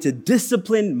I'm going to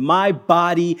discipline my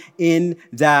body in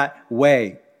that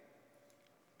way.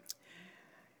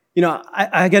 You know,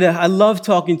 I love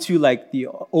talking to like the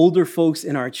older folks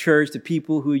in our church, the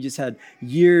people who just had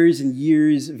years and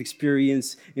years of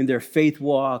experience in their faith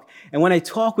walk. And when I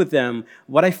talk with them,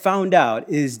 what I found out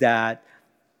is that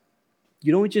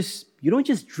you don't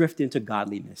just drift into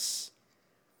godliness.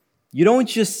 You don't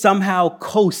just somehow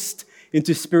coast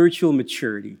into spiritual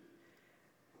maturity.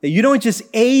 That you don't just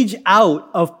age out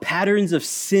of patterns of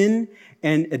sin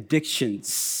and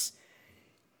addictions.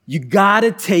 You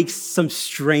gotta take some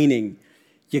straining.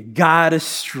 You gotta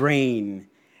strain.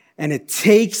 And it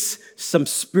takes some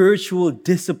spiritual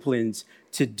disciplines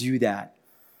to do that.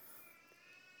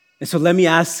 And so let me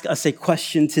ask us a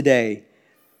question today.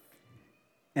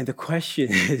 And the question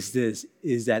is this,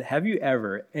 is that have you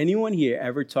anyone here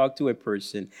ever talked to a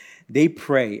person, they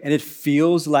pray, and it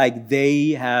feels like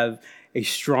they have a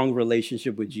strong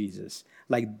relationship with Jesus?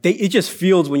 Like it just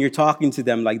feels when you're talking to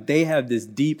them like they have this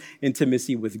deep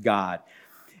intimacy with God.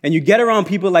 And you get around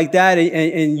people like that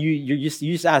and you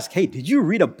just ask, hey, did you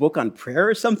read a book on prayer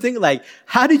or something? Like,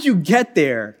 how did you get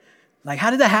there? Like, how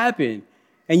did that happen?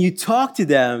 And you talk to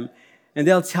them and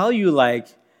they'll tell you like,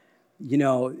 you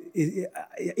know,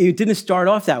 it didn't start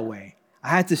off that way. I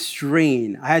had to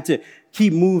strain. I had to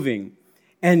keep moving.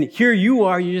 And here you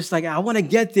are, you're just like, I want to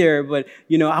get there, but,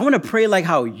 you know, I want to pray like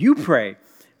how you pray.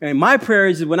 And my prayer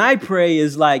is, when I pray,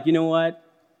 is like, you know what?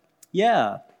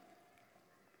 Yeah.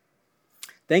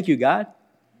 Thank you, God.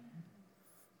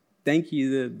 Thank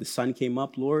you. The sun came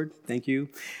up, Lord. Thank you.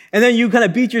 And then you kind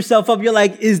of beat yourself up. You're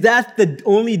like, is that the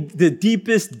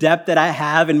deepest depth that I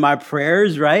have in my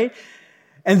prayers, right?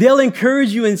 And they'll encourage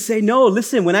you and say, no,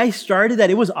 listen, when I started that,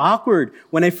 it was awkward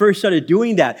when I first started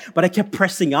doing that, but I kept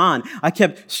pressing on. I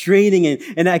kept straining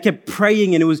and I kept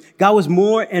praying, and God was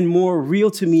more and more real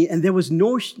to me, and there was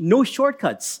no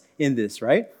shortcuts in this,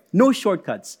 right? No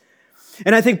shortcuts.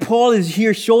 And I think Paul is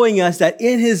here showing us that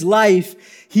in his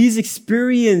life, he's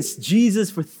experienced Jesus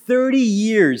for 30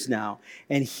 years now,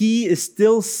 and he is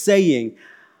still saying,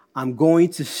 I'm going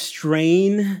to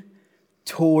strain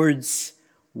towards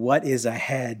what is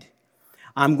ahead.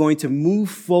 I'm going to move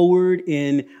forward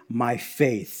in my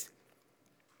faith.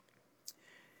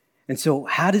 And so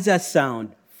how does that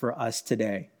sound for us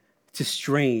today, to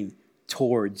strain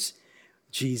towards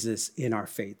Jesus in our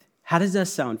faith? How does that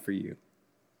sound for you?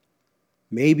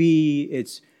 Maybe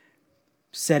it's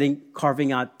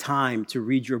carving out time to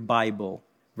read your Bible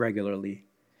regularly.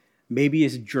 Maybe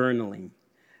it's journaling.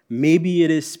 Maybe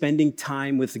it is spending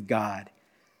time with God.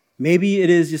 Maybe it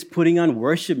is just putting on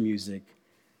worship music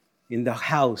in the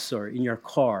house or in your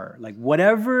car, like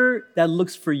whatever that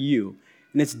looks for you.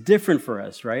 And it's different for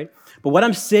us, right? But what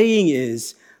I'm saying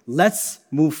is, let's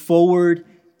move forward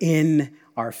in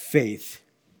our faith.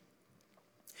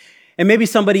 And maybe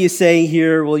somebody is saying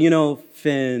here, well,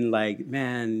 Finn, like,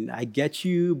 man, I get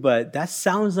you, but that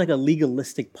sounds like a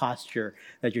legalistic posture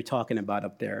that you're talking about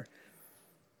up there.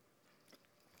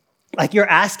 Like you're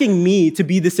asking me to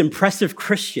be this impressive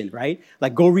Christian, right?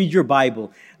 Like go read your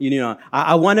Bible.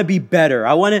 I want to be better.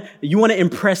 You want to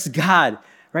impress God,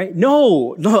 right?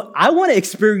 No, I want to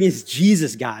experience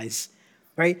Jesus, guys,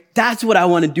 right? That's what I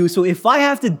want to do. So if I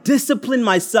have to discipline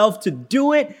myself to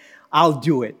do it, I'll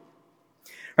do it,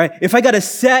 right? If I got to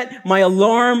set my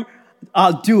alarm,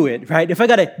 I'll do it, right? If I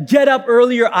got to get up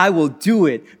earlier, I will do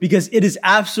it because it is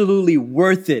absolutely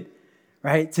worth it.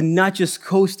 Right? To not just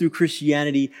coast through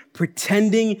Christianity,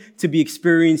 pretending to be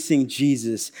experiencing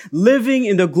Jesus, living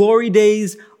in the glory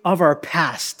days of our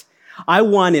past. I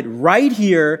want it right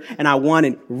here and I want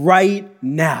it right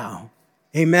now.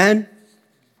 Amen?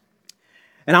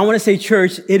 And I want to say,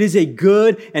 church, it is a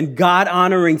good and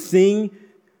God-honoring thing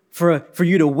for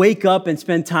you to wake up and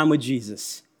spend time with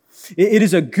Jesus. It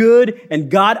is a good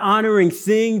and God-honoring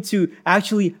thing to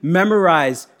actually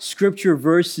memorize scripture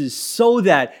verses so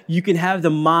that you can have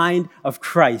the mind of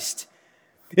Christ.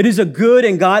 It is a good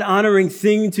and God-honoring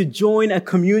thing to join a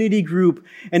community group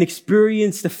and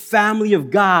experience the family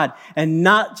of God and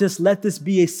not just let this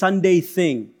be a Sunday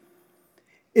thing.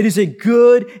 It is a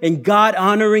good and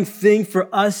God-honoring thing for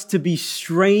us to be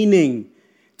straining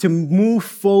to move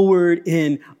forward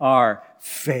in our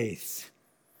faith.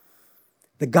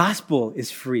 The gospel is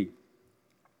free.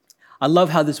 I love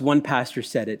how this one pastor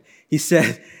said it. He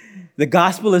said, the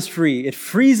gospel is free. It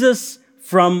frees us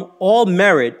from all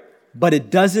merit, but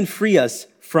it doesn't free us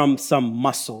from some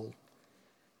muscle.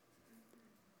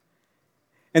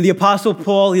 And the Apostle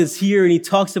Paul is here and he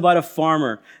talks about a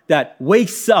farmer that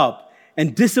wakes up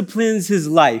and disciplines his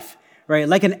life, right?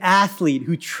 Like an athlete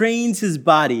who trains his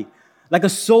body, like a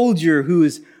soldier who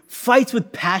fights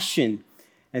with passion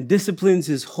and disciplines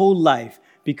his whole life,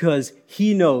 because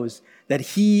he knows that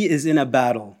he is in a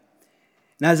battle.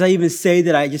 And as I even say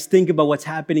that, I just think about what's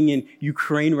happening in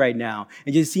Ukraine right now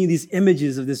and just seeing these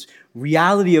images of this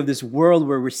reality of this world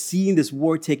where we're seeing this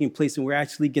war taking place and we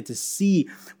actually get to see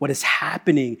what is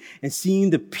happening and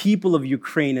seeing the people of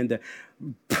Ukraine and the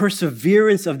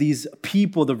perseverance of these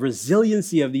people, the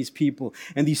resiliency of these people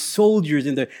and these soldiers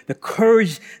and the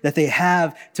courage that they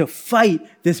have to fight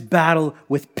this battle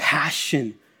with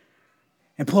passion.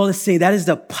 And Paul is saying that is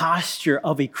the posture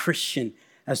of a Christian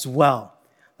as well.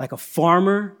 Like a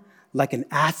farmer, like an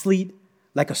athlete,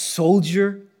 like a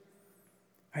soldier.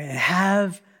 Right? And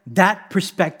have that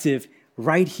perspective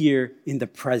right here in the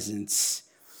presence.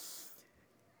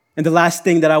 And the last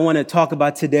thing that I want to talk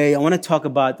about today,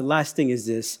 the last thing is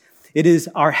this. It is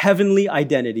our heavenly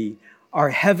identity.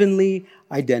 Our heavenly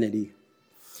identity.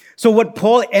 So what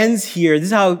Paul ends here, this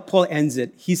is how Paul ends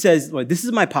it. He says, well, this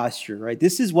is my posture, right?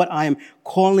 This is what I am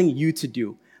calling you to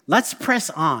do. Let's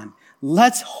press on.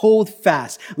 Let's hold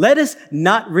fast. Let us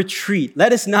not retreat.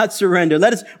 Let us not surrender.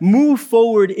 Let us move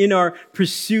forward in our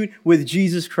pursuit with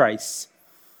Jesus Christ.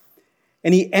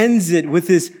 And he ends it with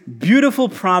this beautiful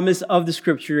promise of the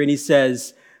scripture. And he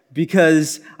says,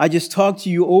 because I just talked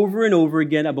to you over and over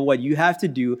again about what you have to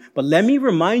do. But let me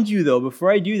remind you, though,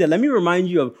 before I do that, let me remind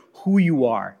you of who you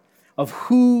are. Of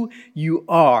who you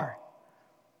are.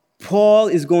 Paul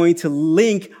is going to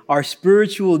link our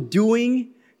spiritual doing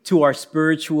to our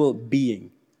spiritual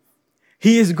being.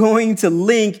 He is going to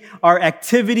link our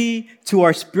activity to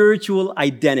our spiritual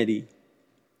identity.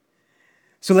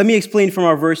 So let me explain from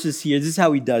our verses here. This is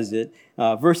how he does it.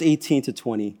 Verse 18 to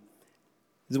 20. This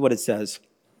is what it says.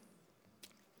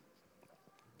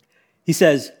 He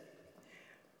says,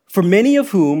 "For many of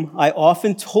whom I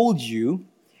often told you,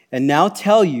 and now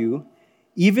tell you,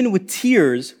 even with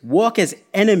tears, walk as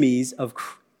enemies of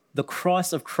the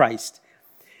cross of Christ.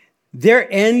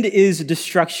 Their end is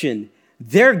destruction.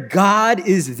 Their God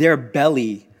is their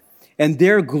belly, and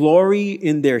their glory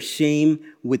in their shame,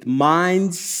 with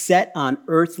minds set on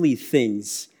earthly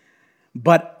things.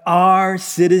 But our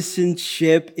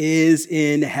citizenship is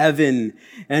in heaven,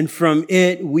 and from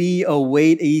it we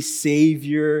await a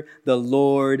Savior, the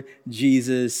Lord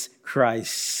Jesus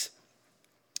Christ."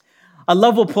 I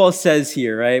love what Paul says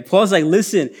here, right? Paul's like,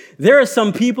 listen, there are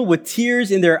some people with tears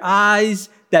in their eyes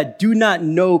that do not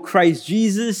know Christ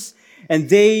Jesus, and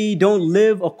they don't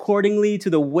live accordingly to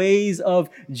the ways of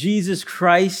Jesus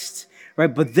Christ,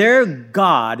 right? But their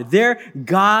God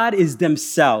is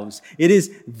themselves. It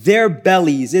is their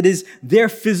bellies. It is their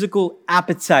physical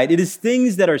appetite. It is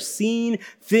things that are seen,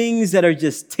 things that are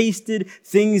just tasted,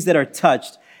 things that are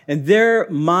touched. And their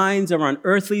minds are on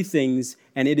earthly things,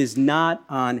 and it is not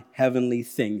on heavenly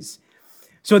things.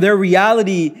 So their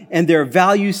reality and their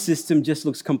value system just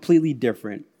looks completely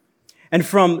different. And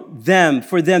for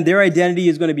them, their identity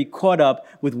is going to be caught up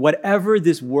with whatever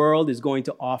this world is going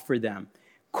to offer them,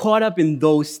 caught up in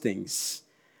those things.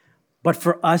 But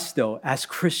for us, though, as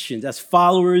Christians, as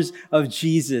followers of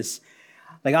Jesus,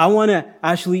 like I want to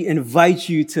actually invite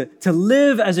you to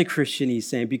live as a Christian, he's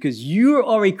saying, because you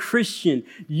are a Christian.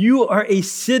 You are a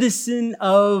citizen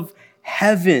of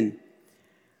heaven.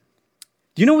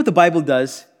 Do you know what the Bible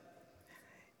does?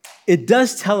 It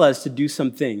does tell us to do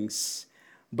some things,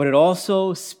 but it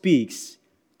also speaks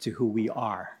to who we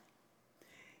are.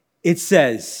 It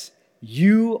says,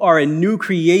 you are a new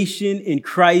creation in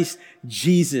Christ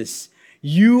Jesus.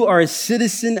 You are a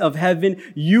citizen of heaven.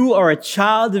 You are a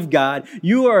child of God.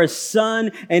 You are a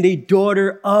son and a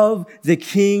daughter of the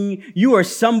King. You are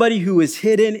somebody who is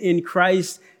hidden in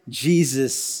Christ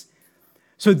Jesus.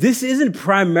 So this isn't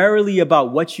primarily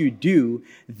about what you do.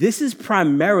 This is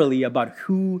primarily about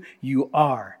who you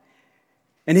are.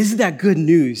 And isn't that good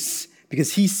news?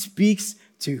 Because he speaks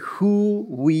to who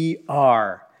we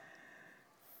are.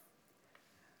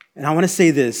 And I want to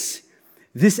say this.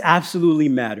 This absolutely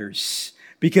matters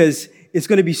because it's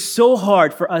going to be so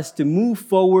hard for us to move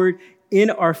forward in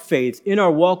our faith, in our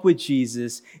walk with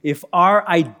Jesus, if our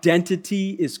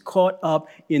identity is caught up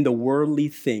in the worldly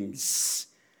things.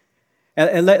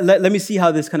 And let me see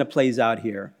how this kind of plays out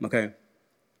here, okay?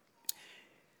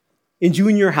 In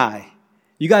junior high,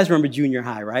 you guys remember junior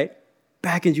high, right?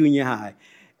 Back in junior high.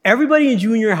 Everybody in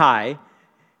junior high,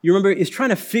 you remember, is trying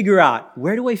to figure out,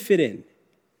 where do I fit in?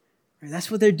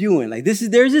 That's what they're doing. Like there's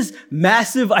this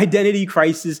massive identity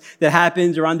crisis that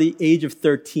happens around the age of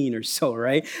 13 or so,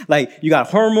 right? Like you got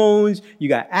hormones, you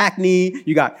got acne,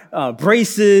 you got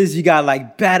braces, you got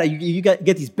like get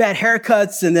these bad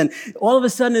haircuts, and then all of a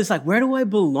sudden it's like, where do I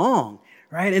belong?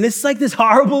 Right? And it's like this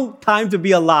horrible time to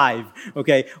be alive.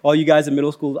 Okay, all you guys in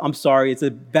middle school, I'm sorry, it's a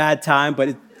bad time,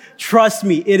 but trust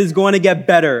me, it is going to get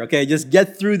better. Okay, just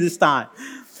get through this time.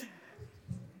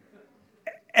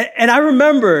 And I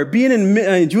remember being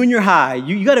in junior high,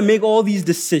 you got to make all these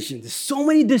decisions. There's so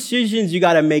many decisions you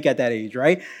got to make at that age,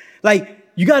 right? Like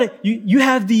you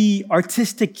have the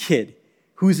artistic kid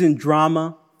who's in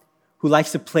drama, who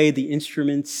likes to play the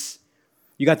instruments.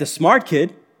 You got the smart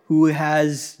kid who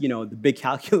has, the big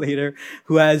calculator,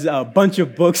 who has a bunch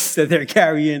of books that they're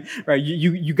carrying, right?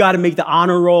 You got to make the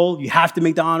honor roll. You have to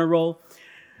make the honor roll.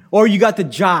 Or you got the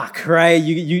jock, right?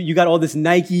 You got all this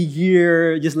Nike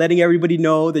gear, just letting everybody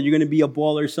know that you're going to be a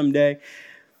baller someday.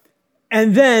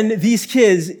 And then these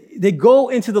kids, they go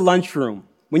into the lunchroom.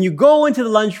 When you go into the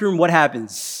lunchroom, what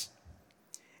happens?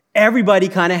 Everybody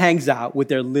kind of hangs out with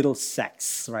their little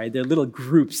sects, right? Their little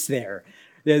groups there.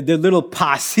 Their little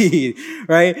posse,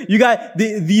 right? You got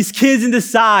these kids in the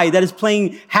side that is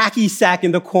playing hacky sack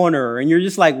in the corner, and you're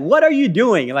just like, what are you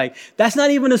doing? Like, that's not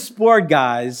even a sport,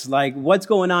 guys. Like, what's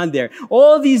going on there?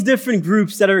 All these different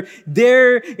groups that are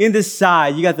there in the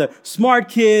side. You got the smart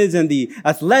kids and the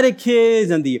athletic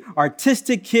kids and the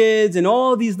artistic kids and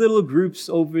all these little groups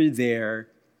over there.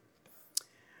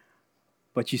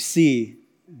 But you see,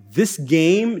 this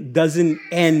game doesn't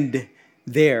end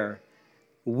there.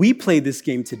 We play this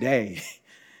game today,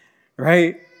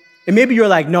 right? And maybe you're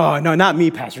like, no, not me,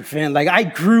 Pastor Finn. Like, I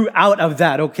grew out of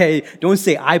that, okay? Don't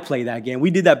say I play that game. We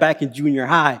did that back in junior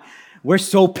high. We're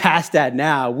so past that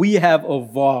now. We have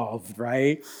evolved,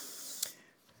 right?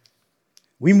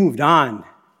 We moved on.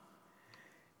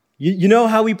 You know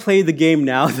how we play the game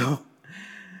now, though?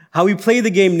 How we play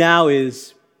the game now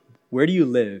is, where do you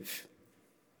live?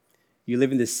 You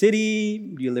live in the city?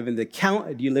 Do you live in the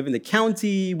do you live in the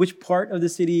county? Which part of the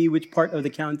city? Which part of the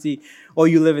county? Or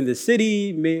you live in the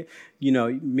city?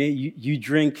 You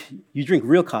drink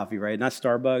real coffee, right? Not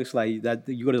Starbucks. Like that,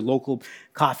 you go to the local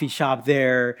coffee shop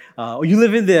there. Or you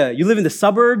live in the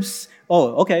suburbs.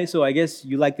 Oh, okay. So I guess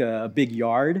you like a big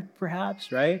yard,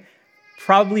 perhaps, right?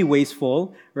 Probably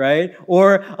wasteful, right?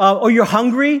 Or you're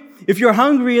hungry. If you're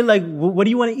hungry, like, what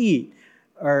do you want to eat?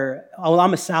 Or, oh, well,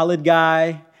 I'm a salad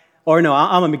guy. Or no,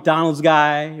 I'm a McDonald's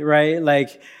guy, right?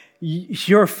 Like,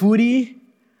 you're a foodie.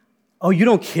 Oh, you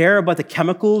don't care about the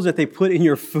chemicals that they put in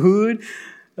your food?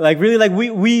 Like, really, like,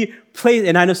 we play,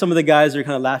 and I know some of the guys are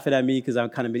kind of laughing at me because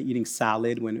I've kind of been eating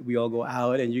salad when we all go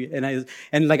out, and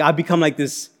I've become like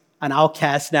an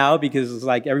outcast now because it's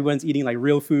like everyone's eating like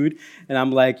real food. And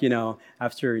I'm like,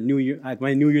 after New Year,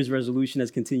 my New Year's resolution has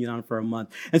continued on for a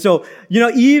month. And so,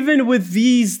 even with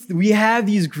these, we have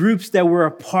these groups that we're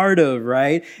a part of,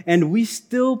 right? And we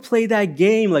still play that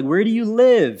game. Like, where do you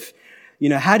live?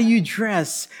 How do you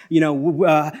dress?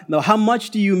 How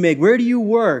much do you make? Where do you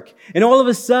work? And all of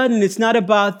a sudden, it's not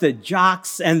about the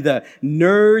jocks and the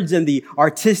nerds and the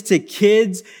artistic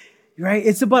kids. Right?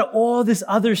 It's about all this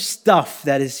other stuff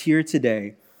that is here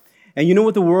today. And you know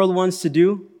what the world wants to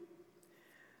do?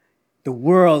 The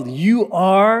world, you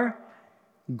are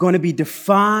going to be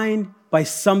defined by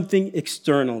something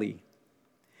externally.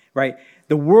 Right?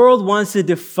 The world wants to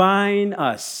define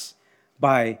us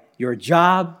by your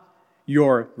job,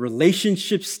 your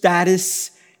relationship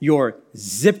status, your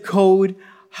zip code,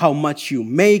 how much you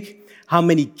make, how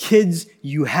many kids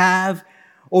you have.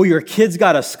 Oh, your kids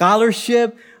got a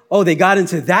scholarship. Oh, they got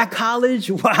into that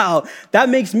college? Wow, that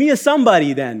makes me a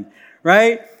somebody then,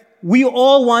 right? We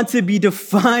all want to be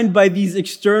defined by these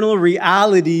external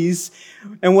realities.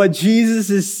 And what Jesus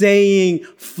is saying,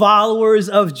 followers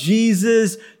of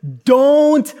Jesus,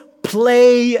 don't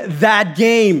play that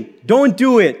game. Don't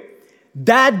do it.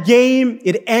 That game,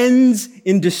 it ends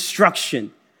in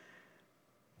destruction.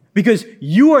 Because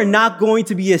you are not going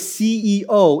to be a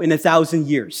CEO in 1,000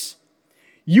 years.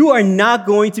 You are not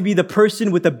going to be the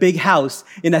person with a big house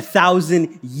in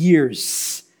 1,000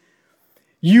 years.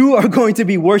 You are going to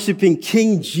be worshiping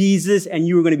King Jesus, and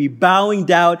you are going to be bowing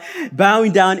down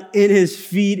in his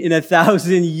feet in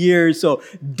 1,000 years. So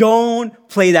don't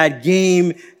play that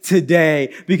game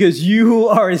today, because you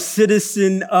are a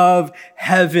citizen of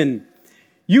heaven.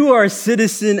 You are a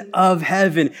citizen of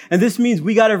heaven. And this means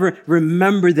we got to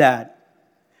remember that.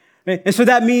 Right? And so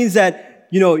that means that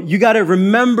you got to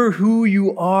remember who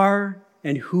you are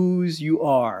and whose you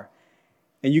are.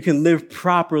 And you can live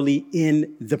properly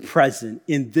in the present,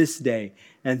 in this day.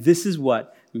 And this is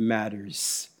what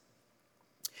matters.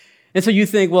 And so you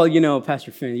think, well,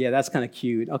 Pastor Finn, yeah, that's kind of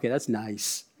cute. Okay, that's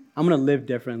nice. I'm going to live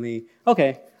differently.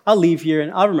 Okay, I'll leave here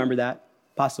and I'll remember that,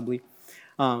 possibly.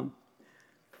 Let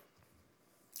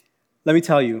me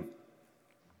tell you,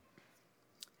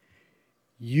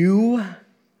 you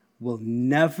will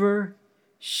never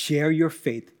share your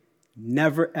faith,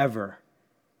 never ever,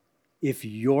 if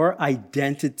your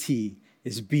identity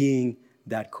is being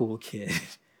that cool kid.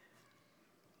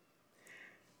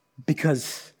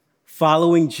 Because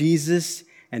following Jesus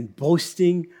and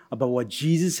boasting about what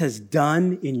Jesus has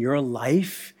done in your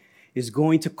life is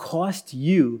going to cost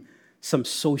you some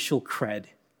social cred.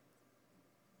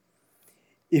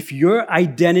 If your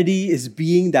identity is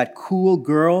being that cool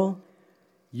girl,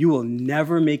 you will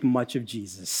never make much of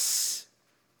Jesus.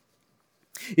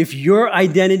 If your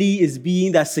identity is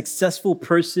being that successful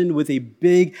person with a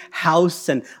big house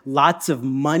and lots of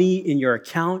money in your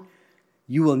account,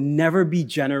 you will never be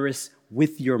generous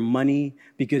with your money,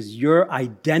 because your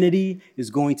identity is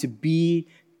going to be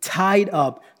tied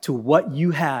up to what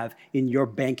you have in your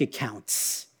bank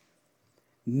accounts,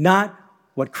 not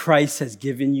what Christ has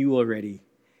given you already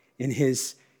in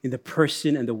the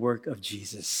person and the work of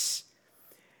Jesus.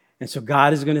 And so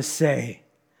God is going to say,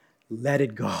 let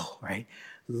it go, right?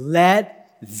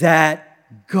 Let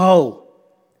that go.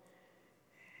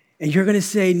 And you're going to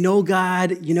say, no,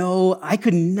 God, I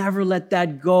could never let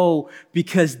that go,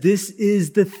 because this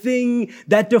is the thing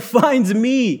that defines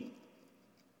me.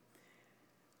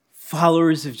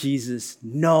 Followers of Jesus,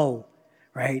 no,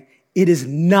 right? It is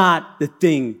not the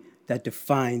thing that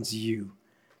defines you,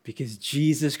 because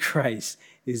Jesus Christ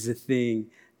is the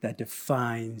thing that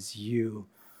defines you.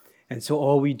 And so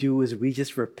all we do is we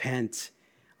just repent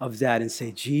of that and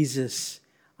say, Jesus,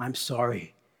 I'm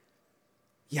sorry.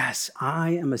 Yes,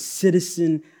 I am a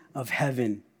citizen of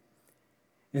heaven.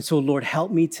 And so, Lord,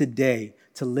 help me today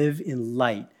to live in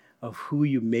light of who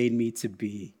you made me to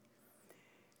be.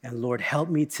 And Lord, help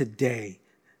me today,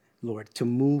 Lord, to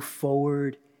move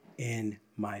forward in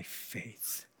my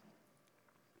faith.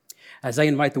 As I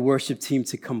invite the worship team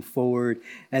to come forward,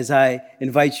 as I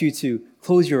invite you to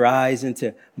close your eyes and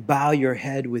to bow your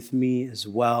head with me as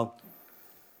well,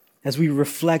 as we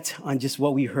reflect on just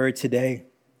what we heard today.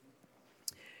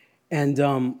 And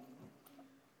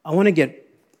I want to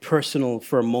get personal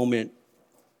for a moment.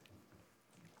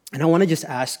 And I want to just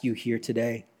ask you here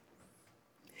today,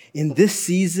 in this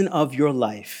season of your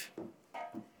life,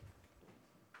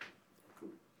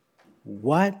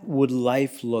 what would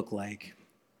life look like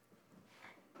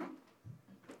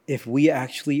if we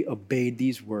actually obeyed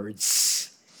these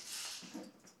words?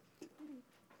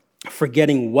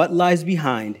 Forgetting what lies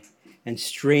behind and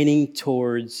straining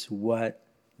towards what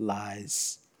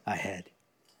lies ahead.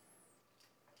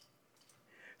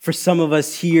 For some of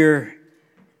us here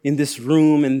in this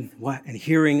room and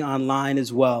hearing online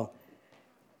as well,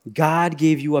 God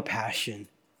gave you a passion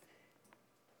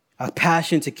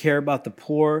to care about the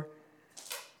poor,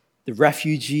 the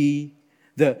refugee,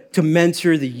 to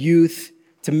mentor the youth,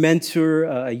 to mentor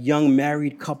a young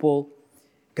married couple.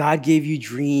 God gave you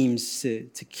dreams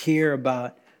to care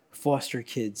about foster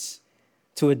kids,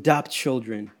 to adopt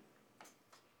children,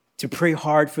 to pray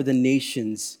hard for the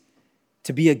nations,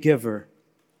 to be a giver.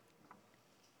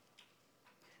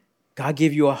 God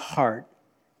gave you a heart.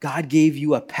 God gave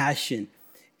you a passion.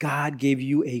 God gave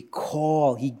you a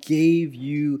call. He gave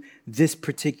you this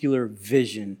particular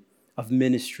vision of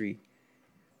ministry.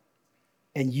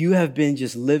 And you have been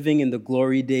just living in the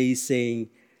glory days saying,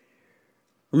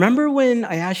 remember when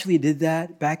I actually did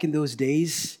that back in those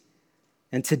days?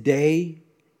 And today,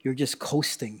 you're just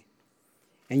coasting.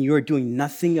 And you're doing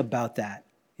nothing about that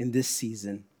in this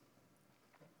season.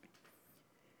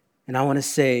 And I want to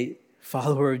say,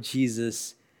 follower of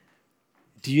Jesus,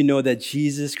 do you know that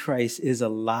Jesus Christ is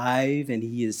alive and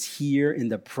he is here in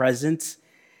the present?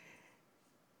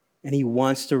 And he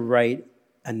wants to write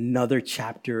another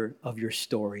chapter of your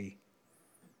story.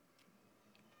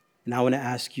 And I want to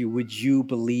ask you, would you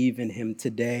believe in him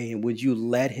today? And would you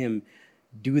let him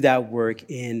do that work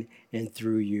in and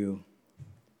through you?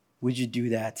 Would you do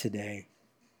that today?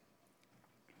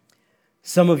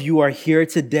 Some of you are here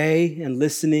today and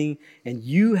listening, and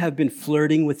you have been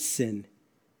flirting with sin.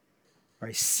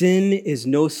 Right? Sin is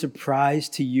no surprise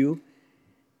to you.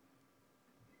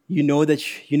 You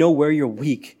know where you're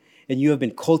weak, and you have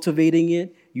been cultivating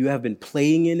it. You have been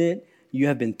playing in it. You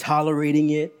have been tolerating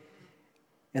it.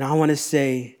 And I want to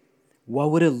say,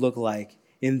 what would it look like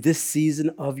in this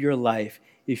season of your life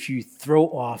if you throw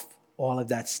off all of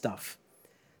that stuff?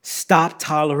 Stop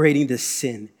tolerating the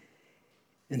sin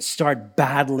and start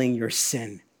battling your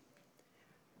sin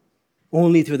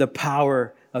only through the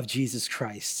power of Jesus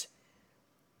Christ.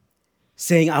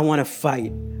 Saying, I want to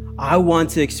fight. I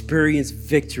want to experience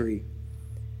victory.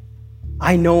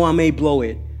 I know I may blow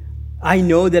it. I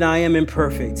know that I am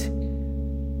imperfect.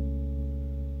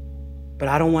 But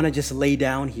I don't want to just lay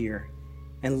down here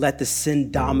and let the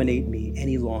sin dominate me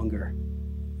any longer.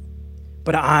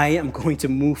 But I am going to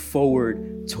move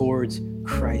forward towards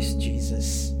Christ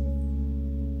Jesus.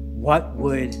 What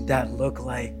would that look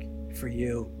like for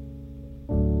you?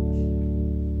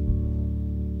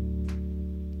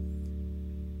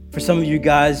 For some of you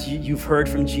guys, you've heard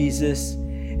from Jesus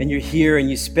and you're here and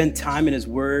you spend time in his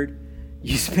word.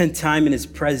 You spend time in his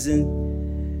presence.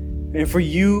 And for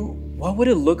you, what would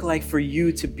it look like for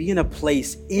you to be in a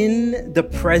place in the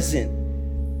present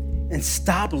and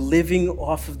stop living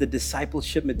off of the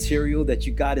discipleship material that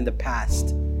you got in the past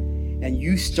and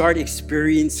you start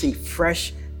experiencing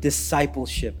fresh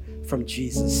discipleship from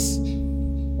Jesus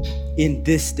in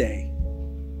this day?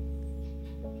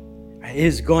 It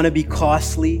is going to be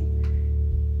costly,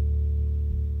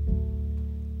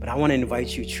 but I want to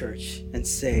invite you, church, and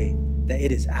say that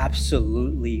it is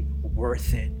absolutely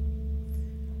worth it.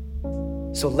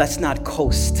 So let's not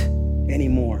coast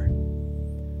anymore,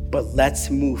 but let's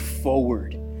move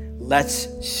forward. Let's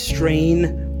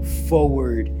strain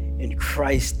forward in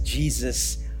Christ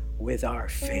Jesus with our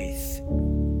faith.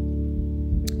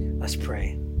 Let's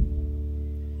pray.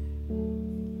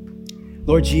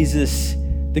 Lord Jesus,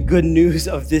 the good news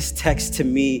of this text to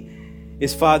me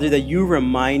is, Father, that you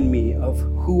remind me of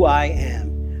who I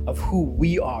am, of who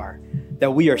we are,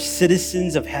 that we are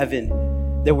citizens of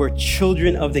heaven, that we're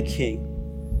children of the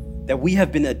King, that we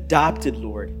have been adopted,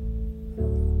 Lord.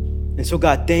 And so,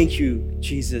 God, thank you,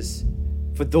 Jesus,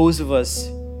 for those of us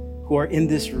who are in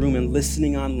this room and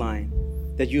listening online,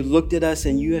 that you looked at us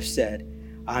and you have said,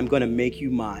 I'm going to make you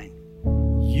mine.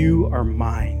 You are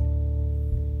mine.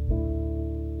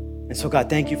 And so, God,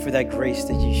 thank you for that grace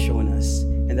that you've shown us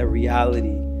and the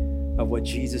reality of what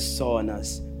Jesus saw in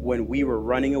us when we were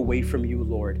running away from you,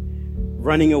 Lord,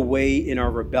 running away in our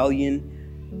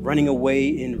rebellion, running away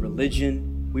in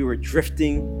religion. We were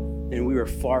drifting and we were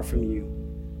far from you,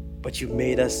 but you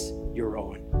made us your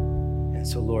own. And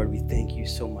so, Lord, we thank you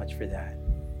so much for that.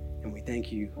 And we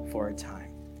thank you for our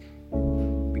time.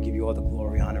 We give you all the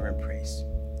glory, honor, and praise.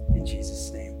 In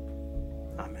Jesus' name,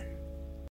 amen.